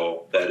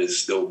metal that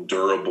is still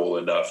durable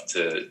enough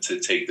to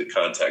take the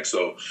contact?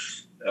 So,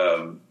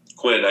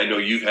 Quinn, I know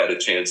you've had a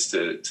chance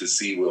to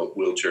see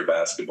wheelchair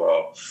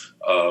basketball,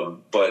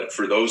 but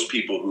for those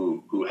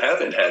people who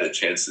haven't had a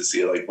chance to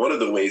see it, like one of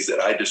the ways that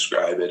I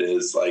describe it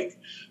is like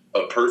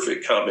a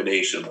perfect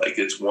combination. Like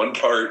it's one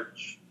part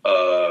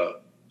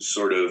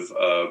sort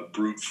of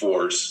brute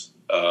force,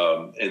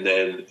 and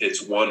then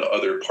it's one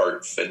other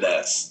part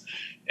finesse,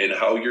 and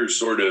how you're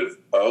sort of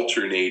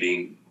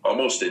alternating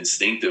almost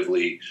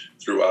instinctively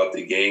throughout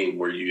the game,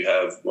 where you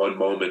have one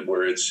moment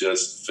where it's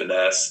just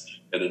finesse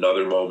and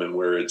another moment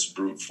where it's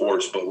brute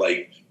force, but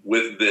like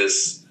with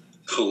this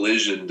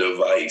collision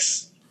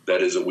device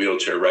that is a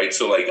wheelchair, right?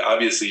 So like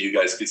obviously you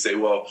guys could say,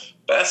 well,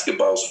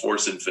 basketball's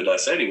force and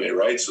finesse anyway,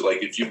 right? So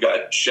like if you've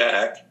got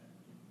Shaq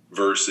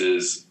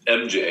versus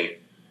MJ,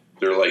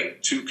 they're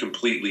like two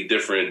completely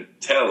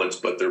different talents,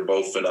 but they're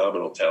both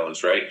phenomenal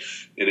talents, right?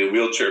 And in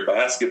wheelchair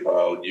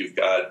basketball, you've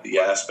got the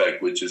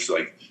aspect which is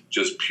like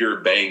just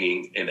pure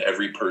banging and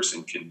every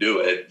person can do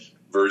it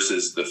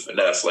versus the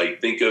finesse.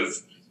 Like think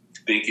of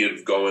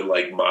going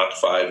like Mach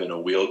 5 in a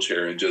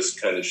wheelchair and just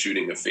kind of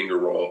shooting a finger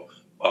roll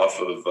off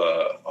of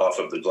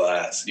the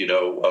glass,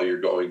 while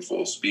you're going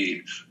full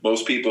speed.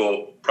 Most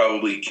people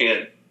probably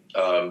can't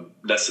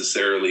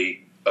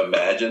necessarily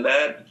imagine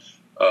that,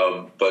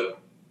 but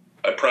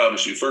I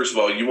promise you, first of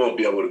all, you won't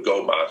be able to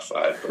go Mach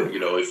 5. But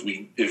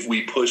if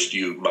we pushed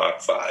you Mach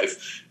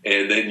 5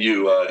 and then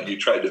you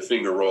tried to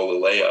finger roll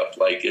a layup,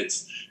 like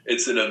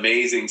it's an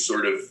amazing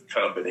sort of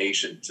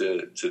combination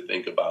to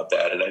think about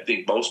that. And I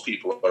think most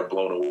people are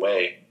blown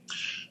away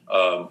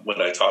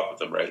when I talk with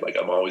them, right? Like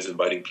I'm always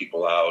inviting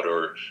people out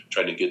or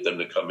trying to get them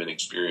to come and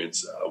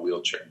experience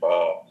wheelchair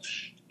ball.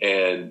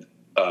 And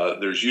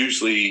there's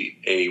usually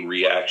a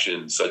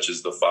reaction such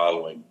as the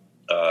following.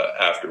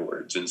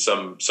 Afterwards, in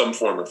some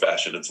form or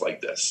fashion, it's like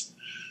this.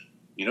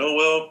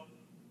 Well,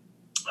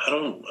 I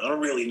don't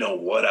really know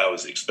what I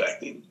was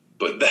expecting,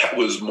 but that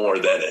was more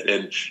than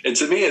it. And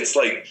to me, it's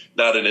like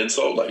not an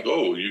insult, like,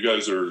 oh, you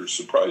guys are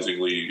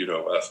surprisingly,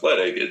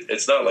 athletic.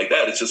 It's not like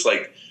that. It's just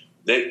like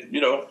that.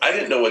 I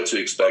didn't know what to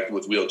expect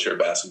with wheelchair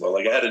basketball.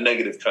 Like I had a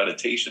negative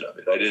connotation of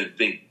it. I didn't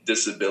think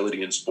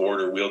disability in sport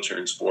or wheelchair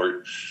in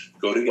sport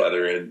go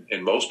together.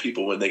 And most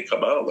people, when they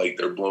come out, like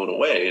they're blown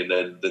away. And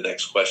then the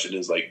next question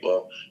is like,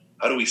 well,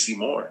 how do we see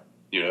more?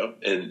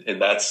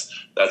 And that's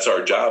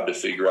our job, to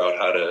figure out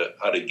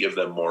how to give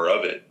them more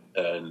of it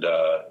and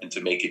to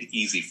make it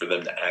easy for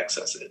them to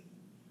access it.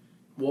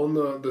 Well,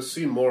 in the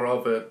see more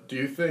of it, do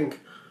you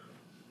think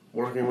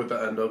working with the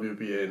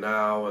NWBA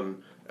now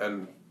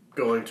and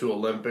going to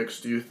Olympics,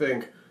 do you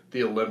think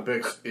the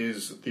Olympics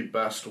is the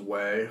best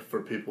way for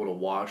people to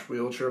watch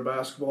wheelchair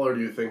basketball, or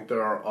do you think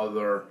there are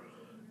other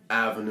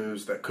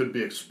avenues that could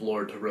be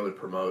explored to really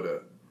promote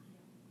it?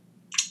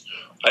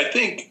 I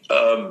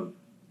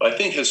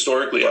think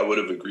historically I would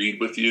have agreed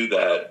with you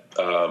that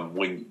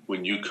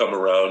when you come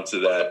around to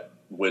that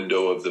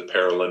window of the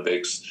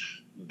Paralympics,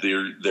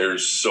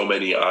 there's so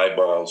many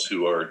eyeballs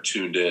who are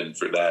tuned in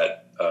for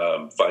that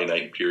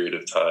finite period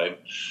of time.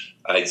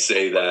 I'd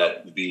say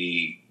that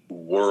the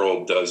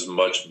world does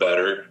much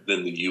better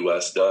than the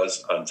U.S.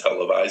 does on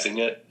televising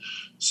it.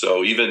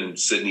 So even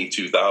Sydney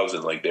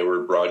 2000, like they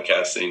were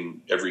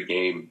broadcasting every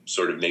game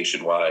sort of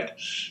nationwide.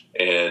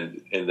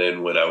 And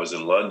then when I was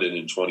in London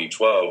in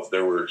 2012,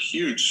 there were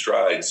huge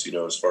strides,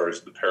 as far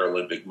as the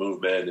Paralympic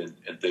movement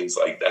and things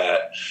like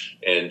that.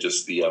 And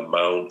just the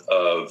amount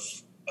of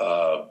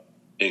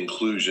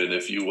inclusion,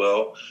 if you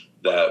will,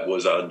 that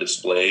was on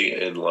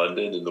display in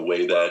London, and the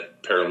way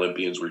that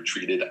Paralympians were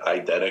treated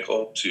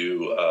identical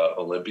to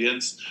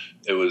Olympians.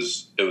 It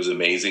was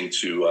amazing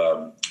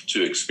to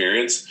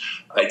experience.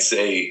 I'd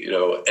say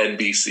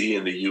NBC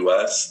in the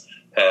U.S.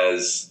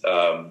 has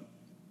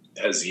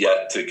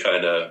yet to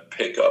kind of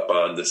pick up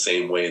on the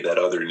same way that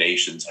other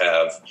nations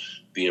have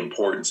the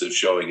importance of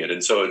showing it.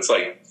 And so it's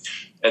like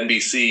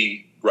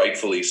NBC,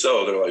 rightfully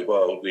so, they're like,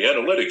 well, the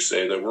analytics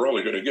say that we're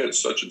only going to get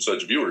such and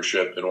such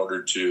viewership in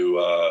order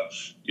to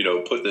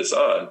put this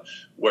on.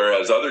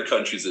 Whereas other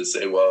countries that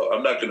say, well,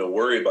 I'm not going to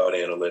worry about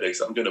analytics,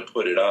 I'm going to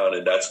put it on,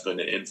 and that's going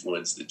to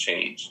influence the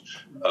change.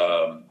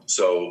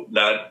 So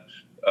not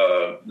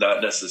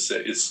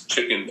necessarily, it's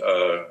chicken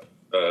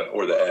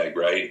or the egg,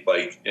 right?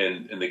 Like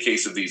in the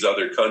case of these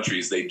other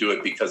countries, they do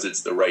it because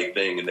it's the right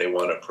thing and they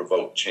want to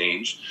provoke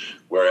change.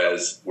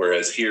 Whereas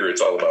here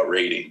it's all about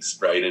ratings,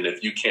 right? And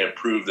if you can't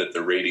prove that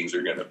the ratings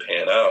are going to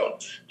pan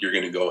out, you're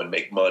going to go and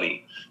make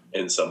money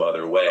in some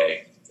other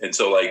way. And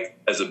so, like,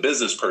 as a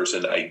business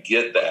person, I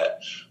get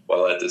that,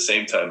 while at the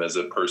same time, as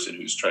a person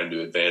who's trying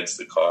to advance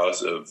the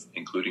cause of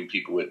including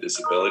people with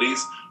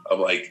disabilities,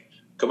 I'm like,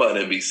 come on,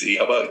 NBC,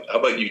 how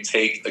about you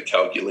take a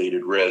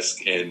calculated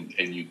risk and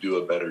you do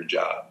a better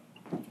job?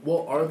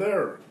 Well, are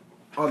there,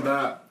 on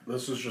that,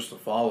 this is just a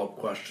follow-up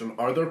question,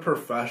 are there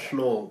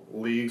professional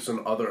leagues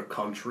in other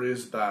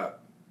countries is that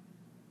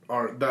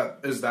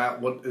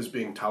what is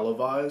being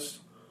televised?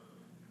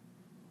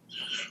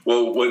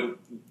 Well,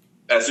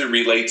 as it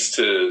relates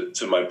to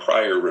my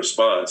prior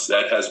response,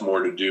 that has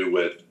more to do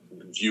with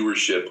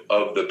viewership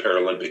of the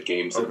Paralympic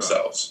Games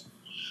themselves.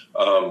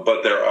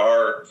 But there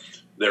are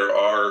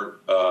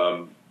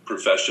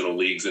professional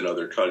leagues in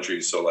other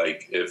countries. So,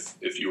 like,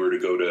 if you were to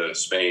go to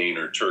Spain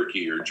or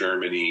Turkey or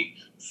Germany,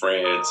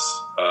 France,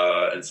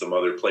 and some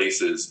other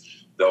places,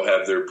 they'll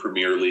have their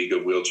Premier League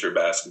of wheelchair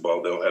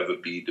basketball. They'll have a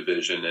B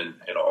division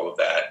and all of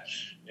that.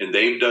 And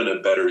they've done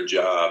a better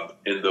job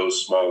in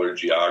those smaller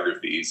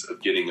geographies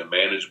of getting a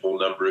manageable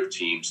number of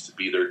teams to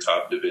be their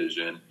top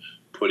division,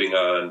 putting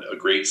on a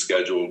great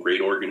schedule,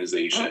 great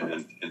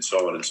organization, and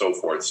so on and so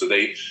forth. So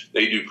they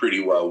do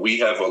pretty well. We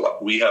have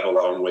a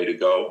long way to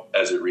go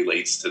as it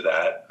relates to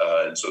that,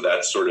 and so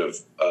that's sort of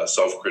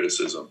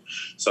self-criticism,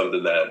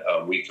 something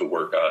that we could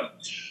work on.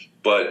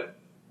 But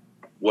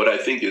what I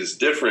think is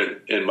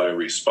different in my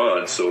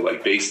response, so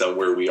like based on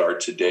where we are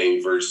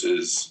today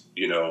versus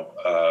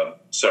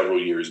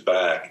several years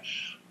back,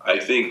 I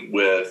think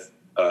with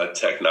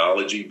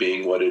technology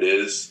being what it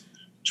is,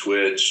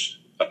 Twitch,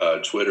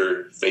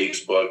 Twitter,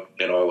 Facebook,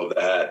 and all of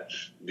that,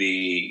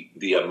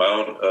 the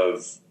amount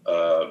of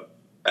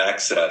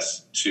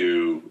access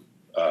to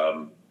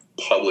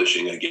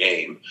publishing a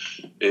game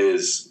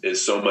is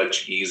so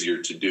much easier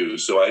to do.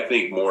 So I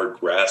think more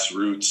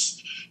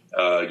grassroots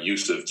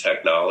use of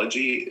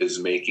technology is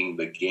making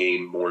the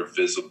game more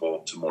visible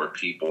to more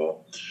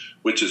people,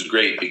 which is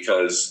great,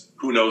 because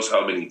who knows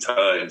how many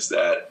times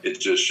that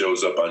it just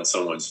shows up on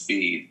someone's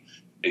feed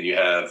and you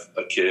have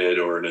a kid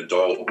or an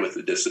adult with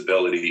a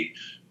disability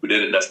who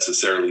didn't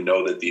necessarily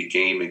know that the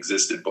game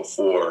existed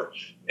before,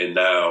 and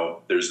now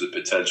there's the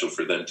potential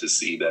for them to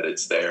see that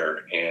it's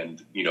there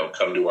and,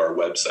 come to our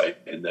website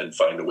and then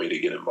find a way to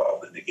get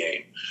involved in the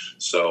game.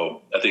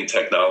 So I think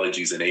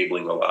technology is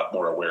enabling a lot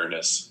more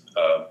awareness,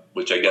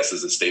 which I guess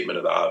is a statement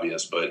of the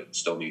obvious, but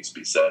still needs to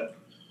be said.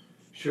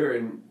 Sure.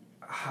 And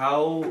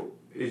how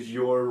is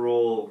your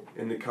role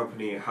in the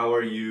company? How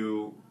are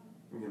you,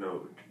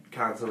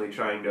 constantly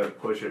trying to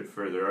push it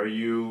further? Do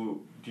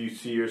you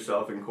see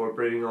yourself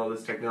incorporating all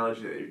this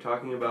technology that you're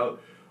talking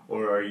about,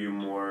 or are you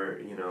more,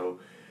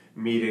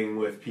 meeting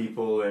with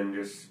people and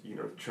just,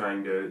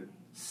 trying to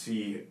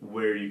see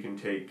where you can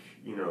take,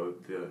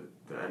 the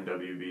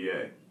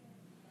NWBA?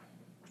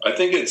 I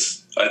think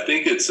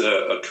it's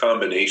a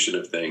combination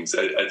of things.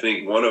 I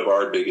think one of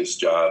our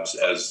biggest jobs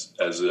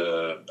as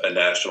a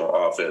national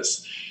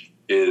office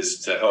is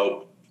to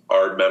help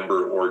our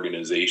member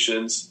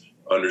organizations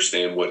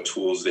understand what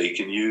tools they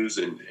can use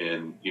and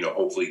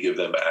hopefully give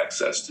them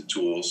access to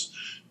tools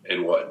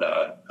and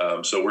whatnot.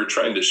 So we're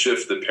trying to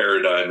shift the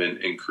paradigm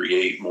and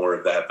create more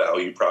of that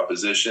value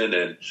proposition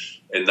and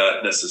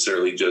not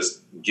necessarily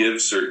just give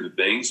certain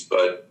things,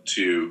 but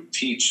to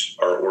teach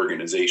our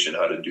organization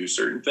how to do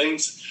certain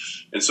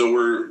things. And so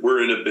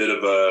we're in a bit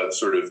of a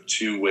sort of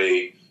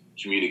two-way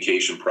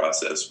communication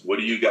process. What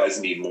do you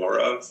guys need more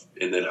of?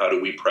 And then how do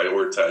we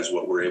prioritize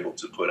what we're able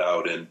to put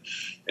out and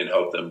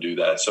help them do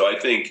that? So I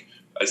think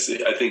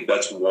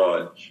that's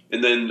one.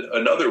 And then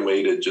another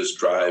way to just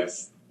drive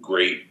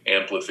great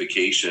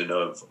amplification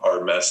of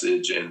our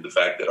message and the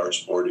fact that our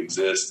sport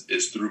exists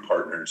is through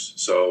partners.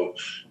 So,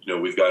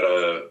 we've got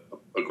a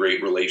a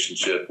great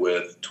relationship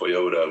with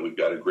Toyota. We've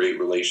got a great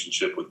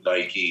relationship with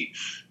Nike,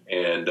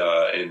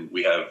 and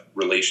we have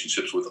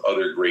relationships with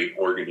other great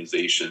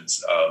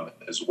organizations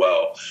as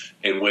well.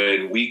 And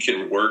when we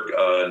can work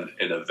on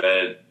an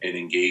event, an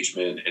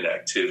engagement, an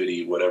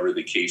activity, whatever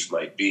the case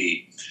might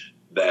be,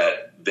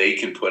 that they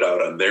can put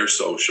out on their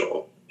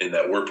social and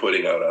that we're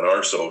putting out on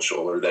our social,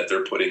 or that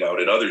they're putting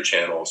out in other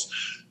channels,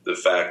 the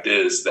fact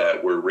is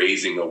that we're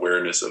raising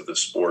awareness of the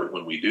sport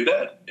when we do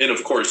that. And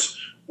of course,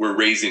 we're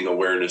raising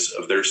awareness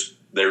of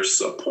their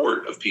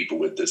support of people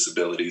with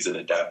disabilities and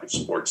adaptive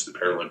sports, the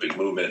Paralympic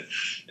movement,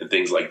 and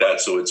things like that.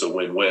 So it's a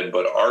win-win.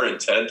 But our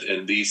intent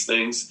in these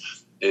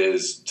things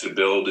is to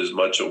build as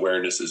much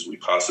awareness as we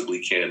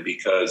possibly can,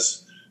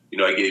 because, you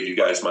know, I gave you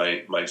guys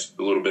a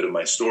little bit of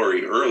my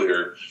story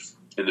earlier.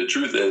 And the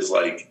truth is,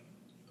 like,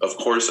 of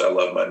course I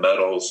love my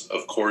medals.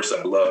 Of course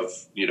I love,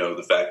 you know,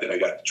 the fact that I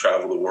got to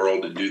travel the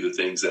world and do the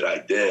things that I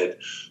did.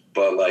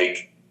 But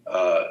like,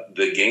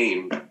 the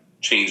game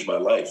changed my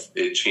life.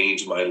 It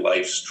changed my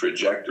life's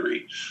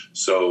trajectory.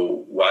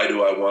 So why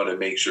do I want to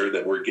make sure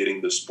that we're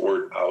getting the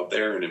sport out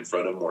there and in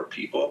front of more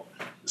people?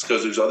 It's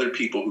because there's other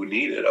people who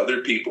need it, other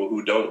people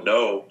who don't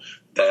know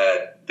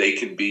that they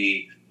can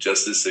be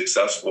just as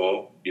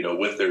successful, you know,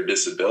 with their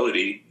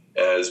disability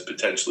as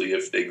potentially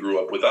if they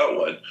grew up without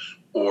one,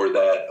 or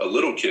that a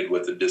little kid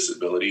with a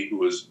disability who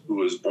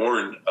was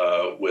born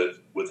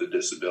with a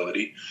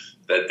disability,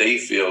 that they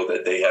feel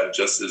that they have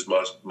just as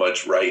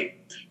much right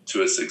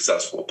to a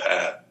successful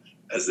path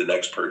as the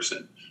next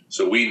person.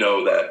 So we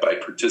know that by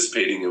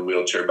participating in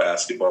wheelchair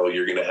basketball,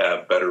 you're going to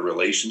have better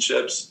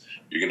relationships,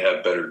 you're going to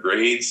have better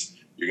grades,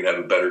 you're going to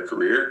have a better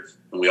career.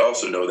 And we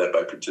also know that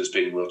by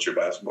participating in wheelchair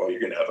basketball, you're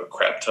going to have a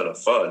crap ton of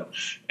fun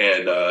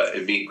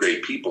and meet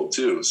great people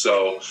too.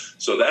 So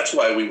that's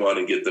why we want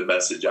to get the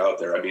message out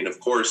there. I mean, of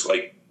course,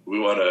 like we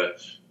want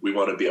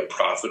to be a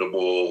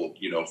profitable,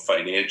 you know,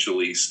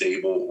 financially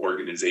stable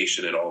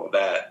organization and all of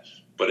that.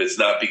 But it's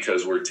not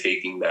because we're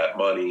taking that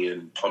money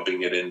and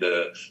pumping it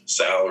into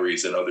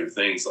salaries and other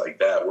things like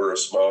that. We're a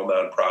small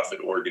nonprofit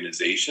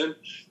organization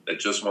that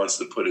just wants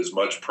to put as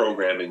much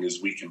programming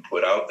as we can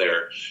put out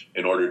there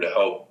in order to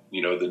help,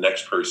 you know, the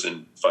next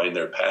person find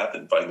their path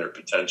and find their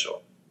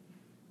potential.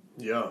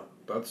 Yeah,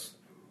 that's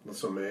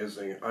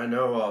amazing. I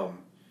know,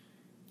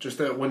 just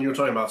that when you were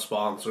talking about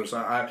sponsors,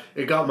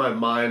 it got my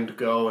mind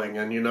going,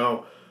 and you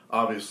know,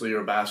 obviously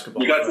you're a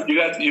basketball.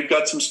 You've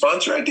got some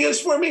sponsor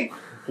ideas for me?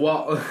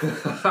 Well,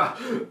 I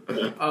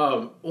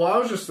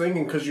was just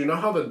thinking, because you know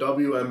how the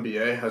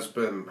WNBA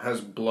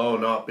has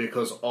blown up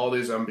because all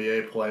these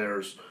NBA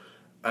players,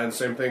 and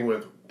same thing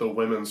with the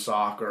women's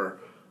soccer,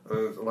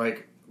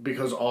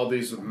 because all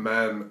these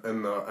men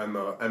and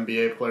the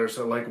NBA players,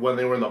 like when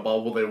they were in the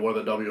bubble, they wore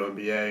the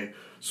WNBA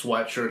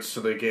sweatshirts to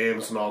the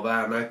games and all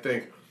that, and I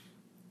think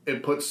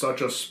it puts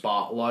such a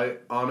spotlight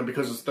on it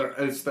because it's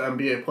the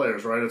NBA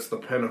players, right? It's the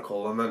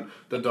pinnacle, and then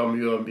the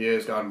WNBA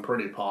has gotten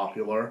pretty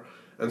popular.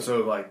 And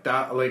so, like,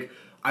 that, like,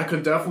 I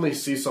could definitely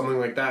see something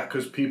like that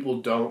because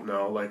people don't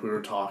know, like we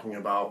were talking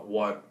about,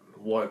 what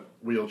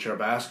wheelchair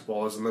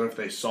basketball is. And then if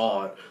they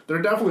saw it,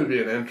 there'd definitely be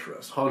an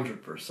interest,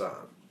 100%.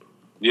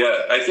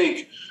 Yeah, I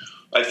think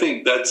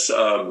that's,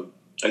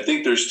 I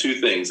think there's two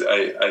things.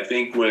 I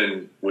think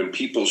when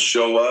people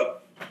show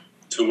up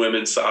to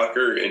women's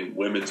soccer and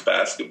women's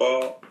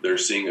basketball, they're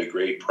seeing a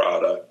great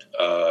product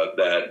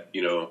that,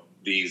 you know,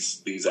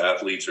 these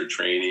athletes are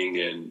training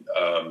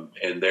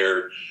and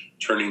they're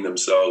turning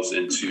themselves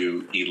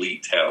into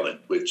elite talent,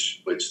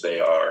 which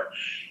they are.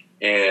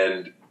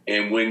 And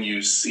when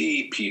you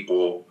see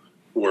people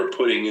who are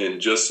putting in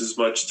just as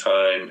much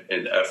time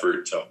and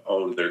effort to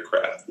hone their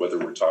craft, whether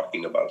we're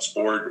talking about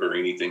sport or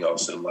anything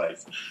else in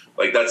life,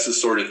 like that's the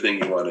sort of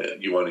thing you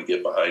want to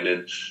get behind.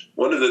 And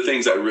one of the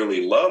things I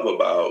really love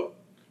about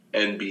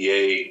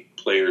NBA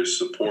players'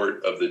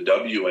 support of the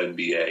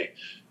WNBA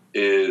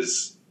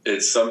is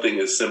it's something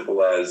as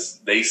simple as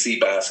they see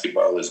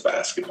basketball as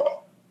basketball.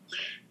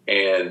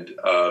 And,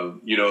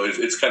 you know,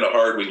 it's kind of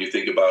hard when you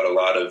think about a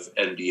lot of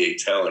NBA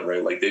talent,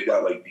 right? Like they've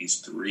got like these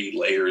 3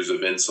 layers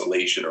of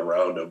insulation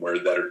around them where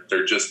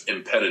they're just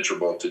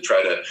impenetrable to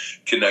try to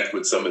connect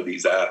with some of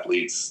these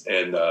athletes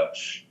and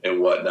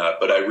whatnot.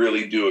 But I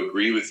really do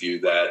agree with you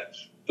that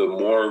the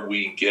more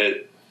we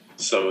get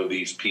some of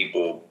these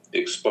people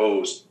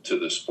exposed to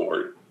the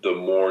sport, the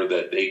more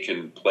that they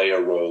can play a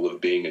role of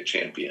being a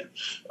champion,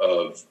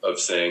 of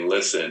saying,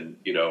 listen,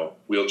 you know,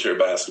 wheelchair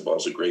basketball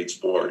is a great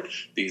sport.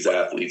 These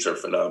athletes are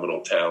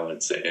phenomenal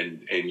talents,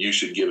 and you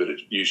should give it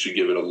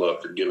a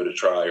look or give it a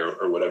try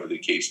or whatever the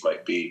case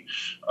might be.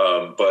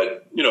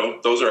 But you know,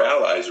 those are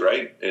allies,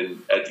 right?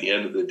 And at the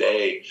end of the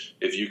day,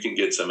 if you can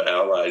get some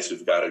allies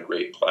who've got a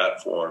great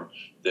platform,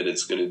 then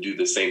it's going to do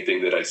the same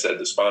thing that I said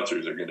the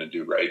sponsors are going to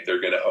do, right? They're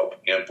going to help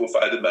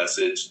amplify the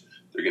message.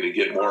 They're going to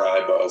get more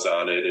eyeballs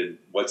on it. And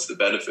what's the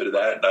benefit of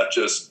that? Not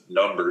just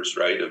numbers,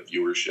 right, of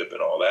viewership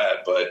and all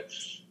that, but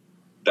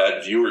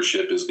that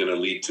viewership is going to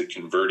lead to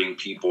converting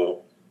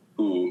people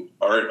who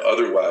aren't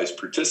otherwise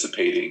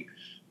participating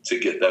to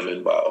get them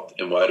involved.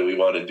 And why do we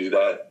want to do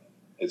that?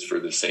 It's for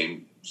the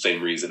same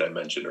reason I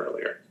mentioned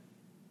earlier.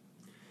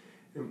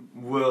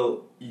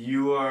 Well,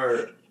 you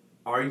are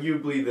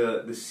arguably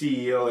the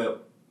CEO at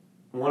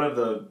one of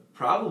the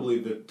probably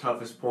the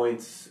toughest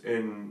points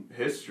in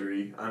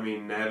history. I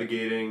mean,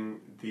 navigating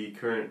the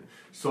current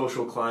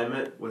social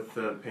climate with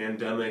the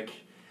pandemic.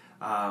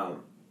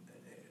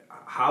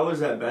 How has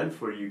that been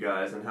for you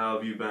guys, and how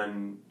have you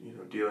been,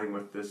 dealing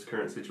with this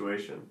current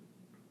situation?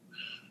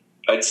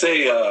 I'd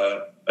say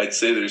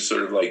there's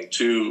sort of like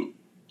two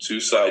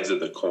sides of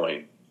the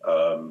coin.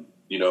 On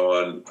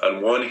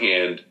one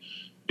hand,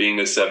 being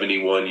a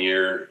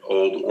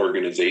 71-year-old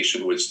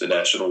organization, which the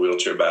National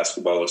Wheelchair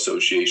Basketball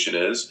Association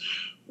is,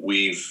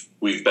 we've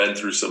been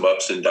through some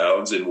ups and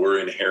downs, and we're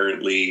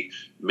inherently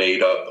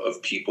made up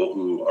of people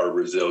who are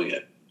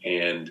resilient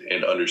and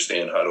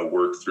understand how to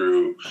work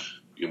through,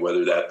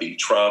 whether that be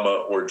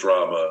trauma or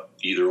drama.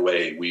 Either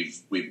way,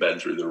 we've been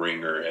through the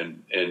ringer,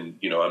 and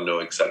I'm no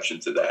exception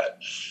to that.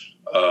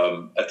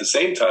 At the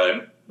same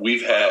time,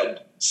 we've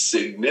had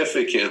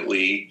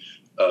significantly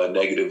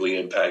negatively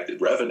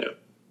impacted revenue.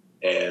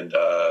 And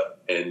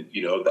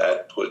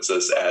that puts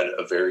us at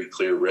a very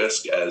clear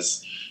risk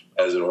as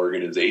an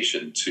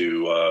organization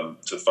to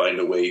find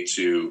a way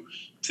to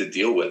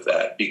deal with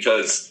that,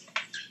 because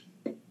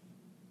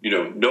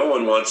no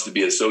one wants to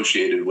be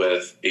associated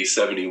with a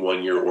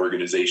 71-year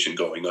organization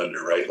going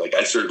under, right? Like,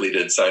 I certainly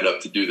didn't sign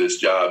up to do this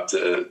job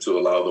to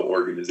allow the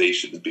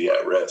organization to be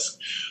at risk,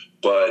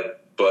 but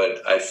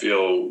I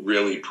feel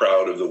really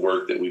proud of the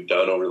work that we've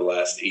done over the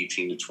last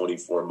 18 to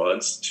 24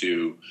 months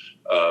to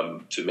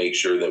make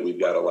sure that we've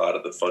got a lot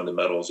of the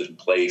fundamentals in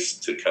place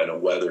to kind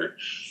of weather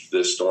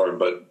this storm.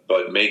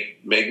 But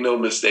make no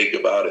mistake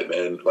about it,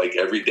 man. Like,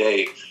 every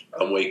day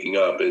I'm waking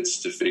up, it's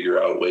to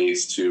figure out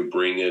ways to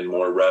bring in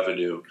more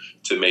revenue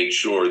to make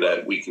sure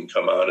that we can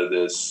come out of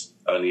this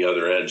on the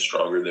other end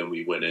stronger than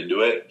we went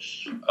into it.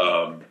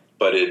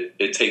 But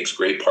it takes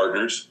great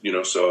partners,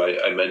 so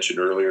I mentioned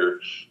earlier,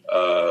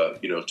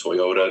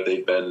 Toyota,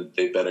 they've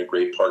been a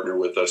great partner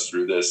with us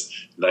through this.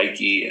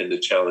 Nike and the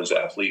Challenge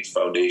Athletes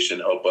Foundation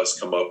help us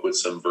come up with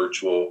some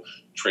virtual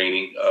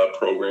training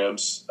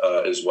programs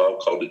as well,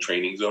 called the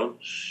Training Zone.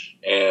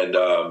 And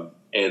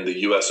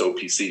the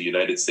USOPC,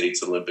 United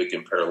States Olympic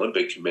and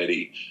Paralympic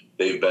Committee,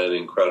 they've been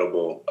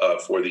incredible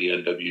for the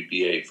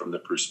NWBA from the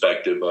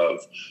perspective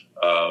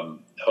of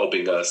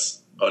helping us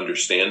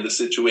understand the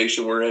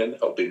situation we're in,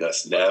 helping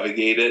us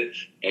navigate it,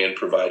 and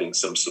providing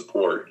some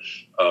support.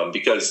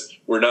 Because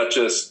we're not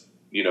just,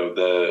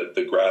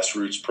 the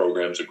grassroots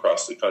programs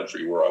across the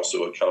country, we're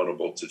also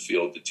accountable to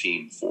field the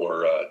team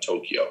for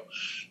Tokyo.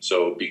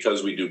 So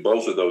because we do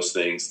both of those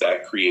things,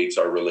 that creates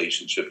our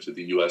relationship to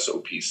the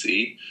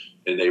USOPC,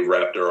 and they've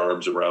wrapped their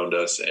arms around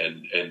us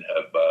and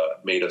have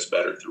made us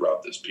better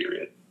throughout this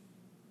period.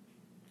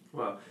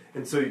 Wow.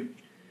 And so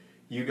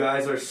you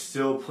guys are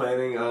still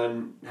planning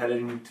on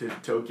heading to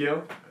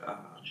Tokyo?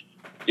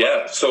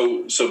 Yeah,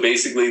 so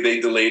basically they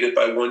delayed it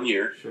by 1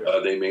 year.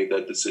 Sure. They made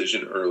that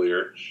decision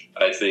earlier.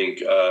 I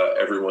think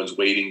everyone's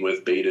waiting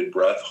with bated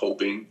breath,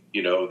 hoping,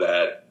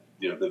 that,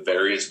 the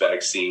various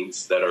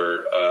vaccines that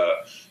are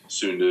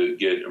soon to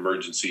get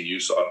emergency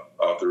use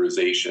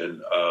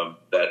authorization,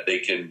 that they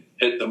can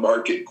hit the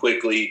market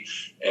quickly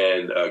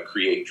and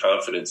create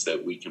confidence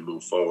that we can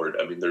move forward.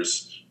 I mean,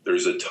 there's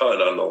a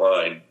ton on the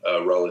line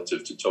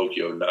relative to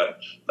Tokyo,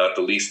 not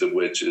the least of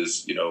which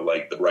is,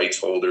 like the rights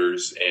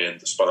holders and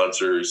the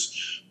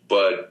sponsors.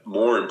 But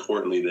more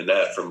importantly than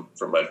that, from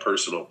my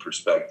personal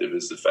perspective,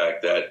 is the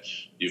fact that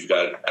you've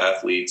got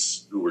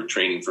athletes who were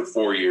training for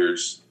 4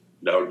 years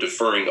now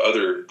deferring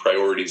other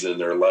priorities in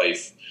their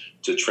life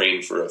to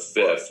train for a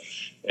fifth.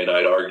 And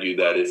I'd argue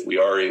that if we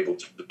are able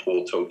to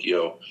pull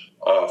Tokyo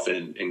off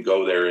and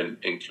go there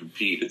and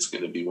compete, it's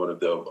going to be one of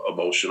the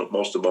most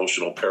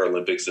emotional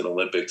Paralympics and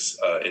Olympics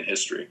in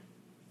history.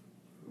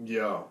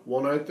 Yeah,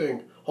 well, I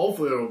think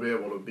hopefully there will be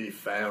able to be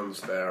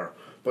fans there.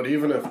 But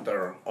even if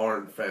there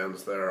aren't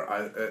fans there,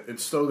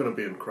 it's still going to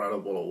be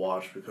incredible to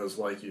watch, because,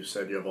 like you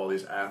said, you have all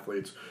these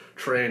athletes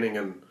training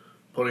and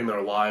putting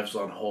their lives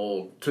on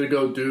hold to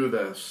go do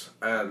this.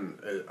 And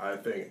I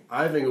think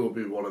it will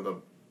be one of the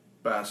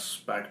best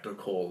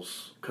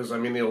spectacles, because, I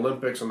mean, the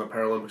Olympics and the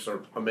Paralympics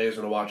are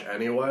amazing to watch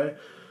anyway,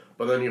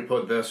 but then you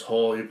put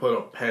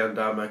a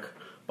pandemic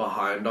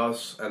behind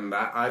us, and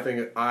that,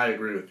 I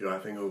agree with you, I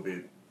think it will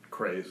be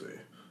crazy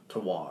to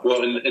watch.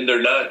 Well, and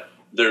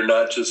they're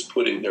not just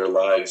putting their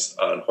lives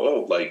on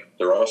hold, like,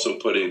 they're also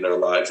putting their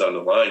lives on the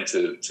line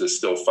to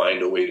still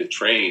find a way to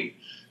train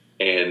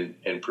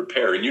and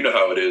prepare. And you know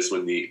how it is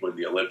when the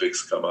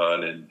Olympics come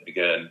on, and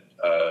again,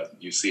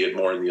 you see it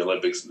more in the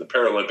Olympics than the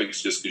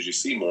Paralympics just because you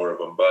see more of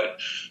them.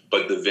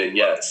 But the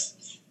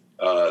vignettes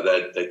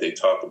that they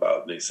talk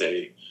about, and they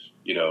say,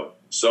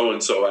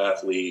 so-and-so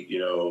athlete,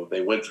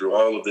 they went through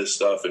all of this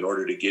stuff in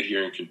order to get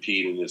here and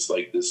compete, and it's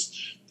like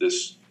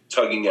this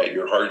tugging at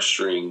your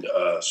heartstring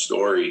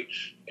story.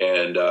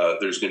 And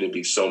there's going to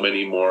be so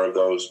many more of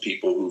those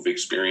people who've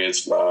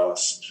experienced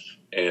loss,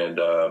 and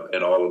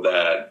all of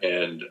that.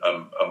 And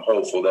I'm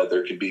hopeful that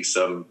there can be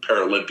some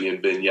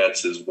Paralympian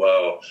vignettes as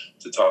well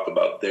to talk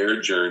about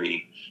their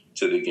journey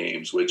to the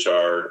games, which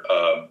are,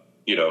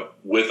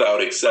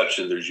 without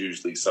exception, there's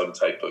usually some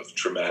type of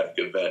traumatic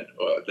event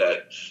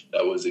that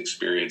was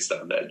experienced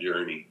on that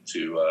journey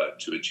to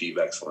achieve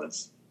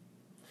excellence.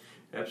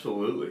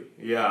 Absolutely.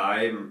 Yeah,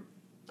 I'm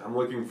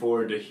looking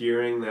forward to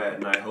hearing that,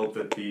 and I hope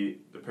that the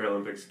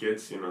Paralympics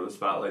gets, the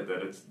spotlight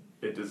that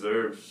it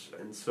deserves.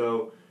 And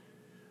so,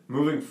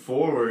 moving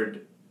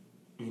forward,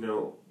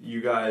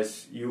 you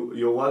guys,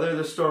 you'll weather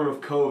the storm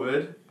of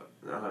COVID,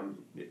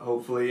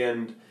 hopefully,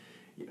 and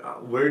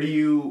where do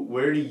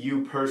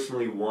you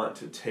personally want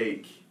to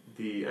take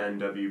the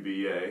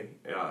NWBA?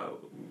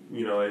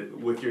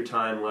 With your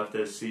time left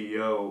as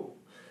CEO,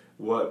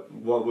 what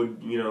would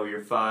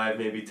your 5,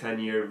 maybe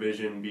 10-year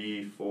vision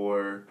be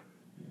for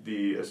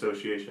the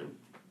association?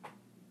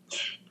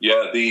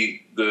 Yeah,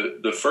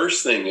 the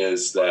first thing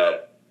is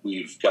that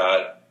we've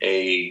got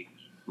a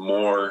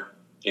more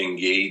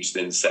engaged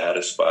and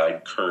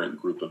satisfied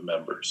current group of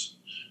members.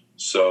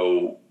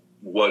 So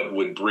what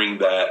would bring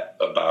that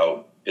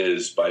about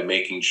is by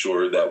making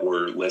sure that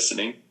we're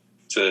listening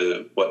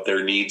to what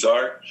their needs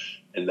are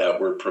and that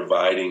we're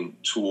providing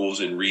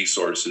tools and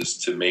resources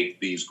to make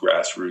these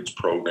grassroots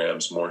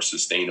programs more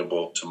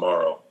sustainable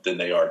tomorrow than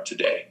they are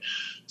today.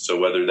 So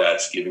whether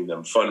that's giving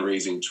them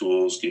fundraising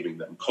tools, giving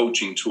them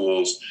coaching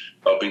tools,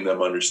 helping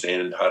them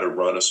understand how to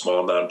run a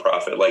small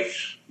nonprofit. Like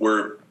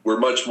we're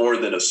much more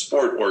than a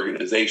sport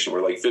organization.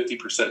 We're like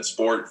 50%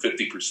 sport,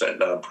 50%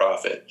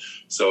 nonprofit.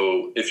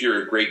 So if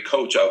you're a great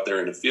coach out there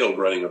in the field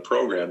running a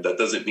program, that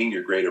doesn't mean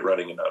you're great at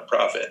running a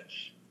nonprofit.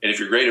 And if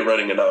you're great at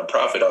running a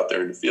nonprofit out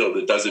there in the field,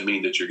 it doesn't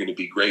mean that you're going to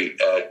be great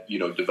at,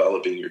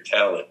 developing your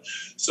talent.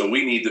 So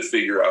we need to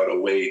figure out a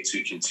way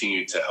to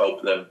continue to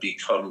help them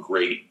become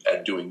great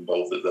at doing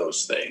both of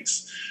those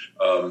things.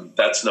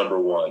 That's number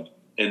one.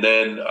 And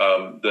then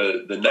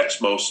the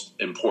next most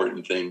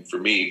important thing for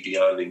me,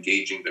 beyond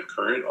engaging the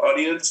current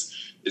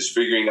audience, is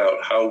figuring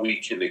out how we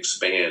can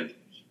expand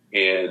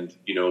and,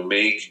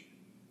 make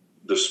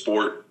the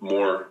sport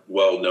more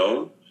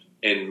well-known,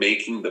 and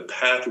making the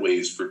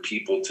pathways for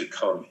people to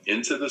come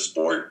into the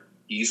sport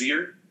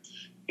easier,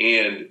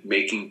 and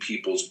making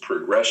people's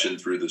progression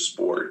through the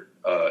sport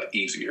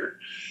easier.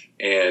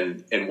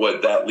 And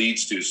what that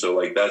leads to, so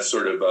like that's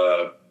sort of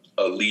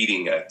a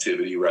leading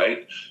activity,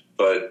 right?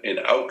 But an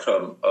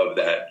outcome of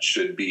that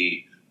should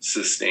be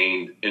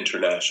sustained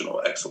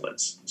international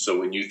excellence. So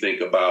when you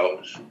think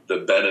about the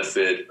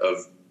benefit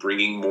of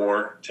bringing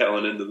more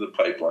talent into the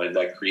pipeline,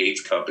 that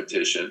creates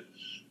competition,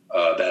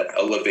 that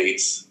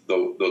elevates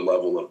the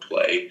level of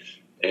play.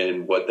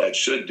 And what that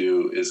should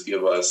do is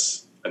give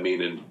us,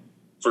 and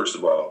first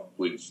of all,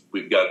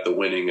 we've got the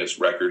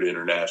winningest record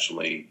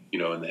internationally,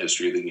 in the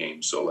history of the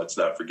game. So let's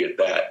not forget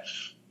that.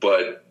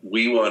 But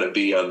we want to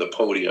be on the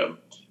podium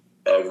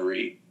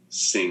every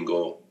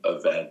single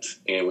event,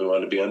 and we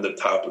want to be on the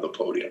top of the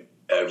podium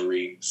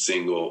every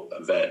single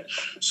event.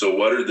 So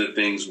what are the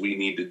things we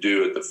need to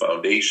do at the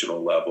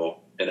foundational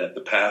level and at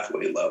the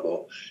pathway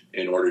level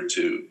in order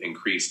to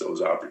increase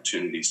those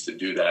opportunities to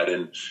do that?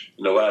 And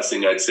the last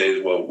thing I'd say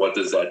is, well, what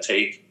does that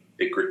take?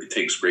 It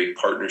takes great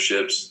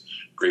partnerships,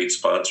 great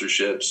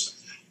sponsorships,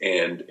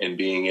 and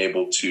being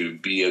able to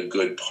be a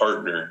good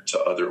partner to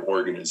other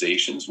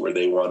organizations where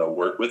they want to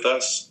work with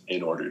us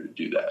in order to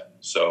do that.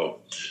 So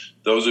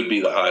those would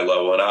be the high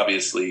level. And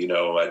obviously,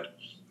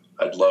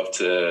 I'd love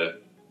to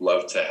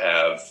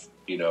have,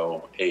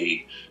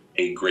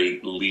 a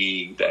great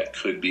league that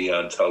could be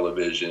on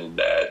television,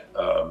 that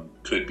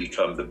could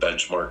become the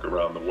benchmark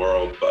around the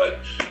world. But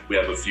we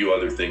have a few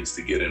other things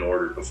to get in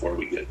order before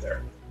we get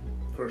there.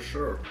 For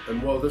sure.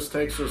 And well, this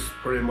takes us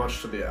pretty much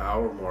to the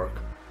hour mark.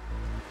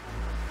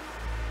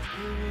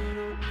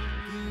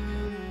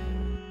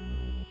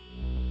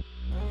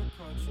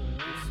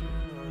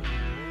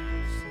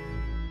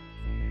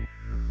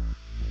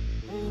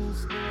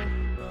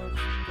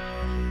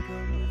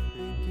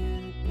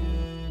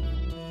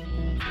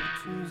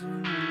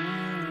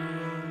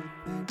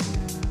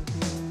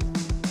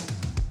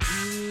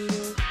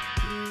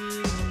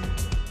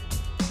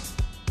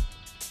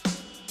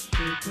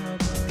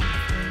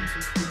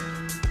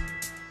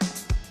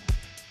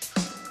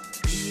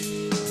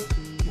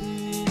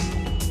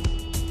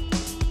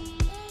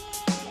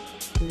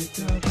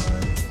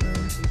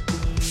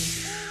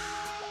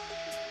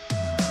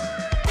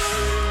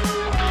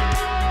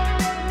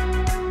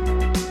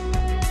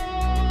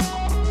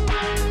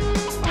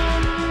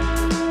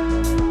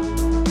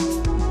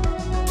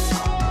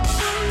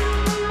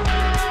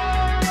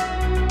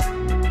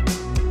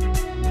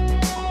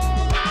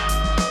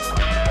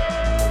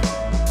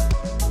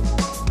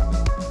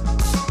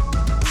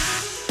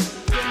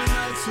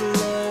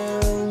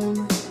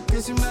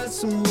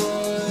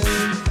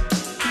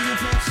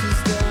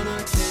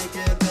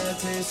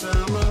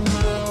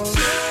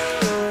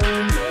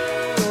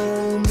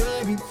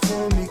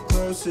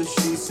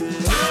 She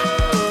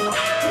said,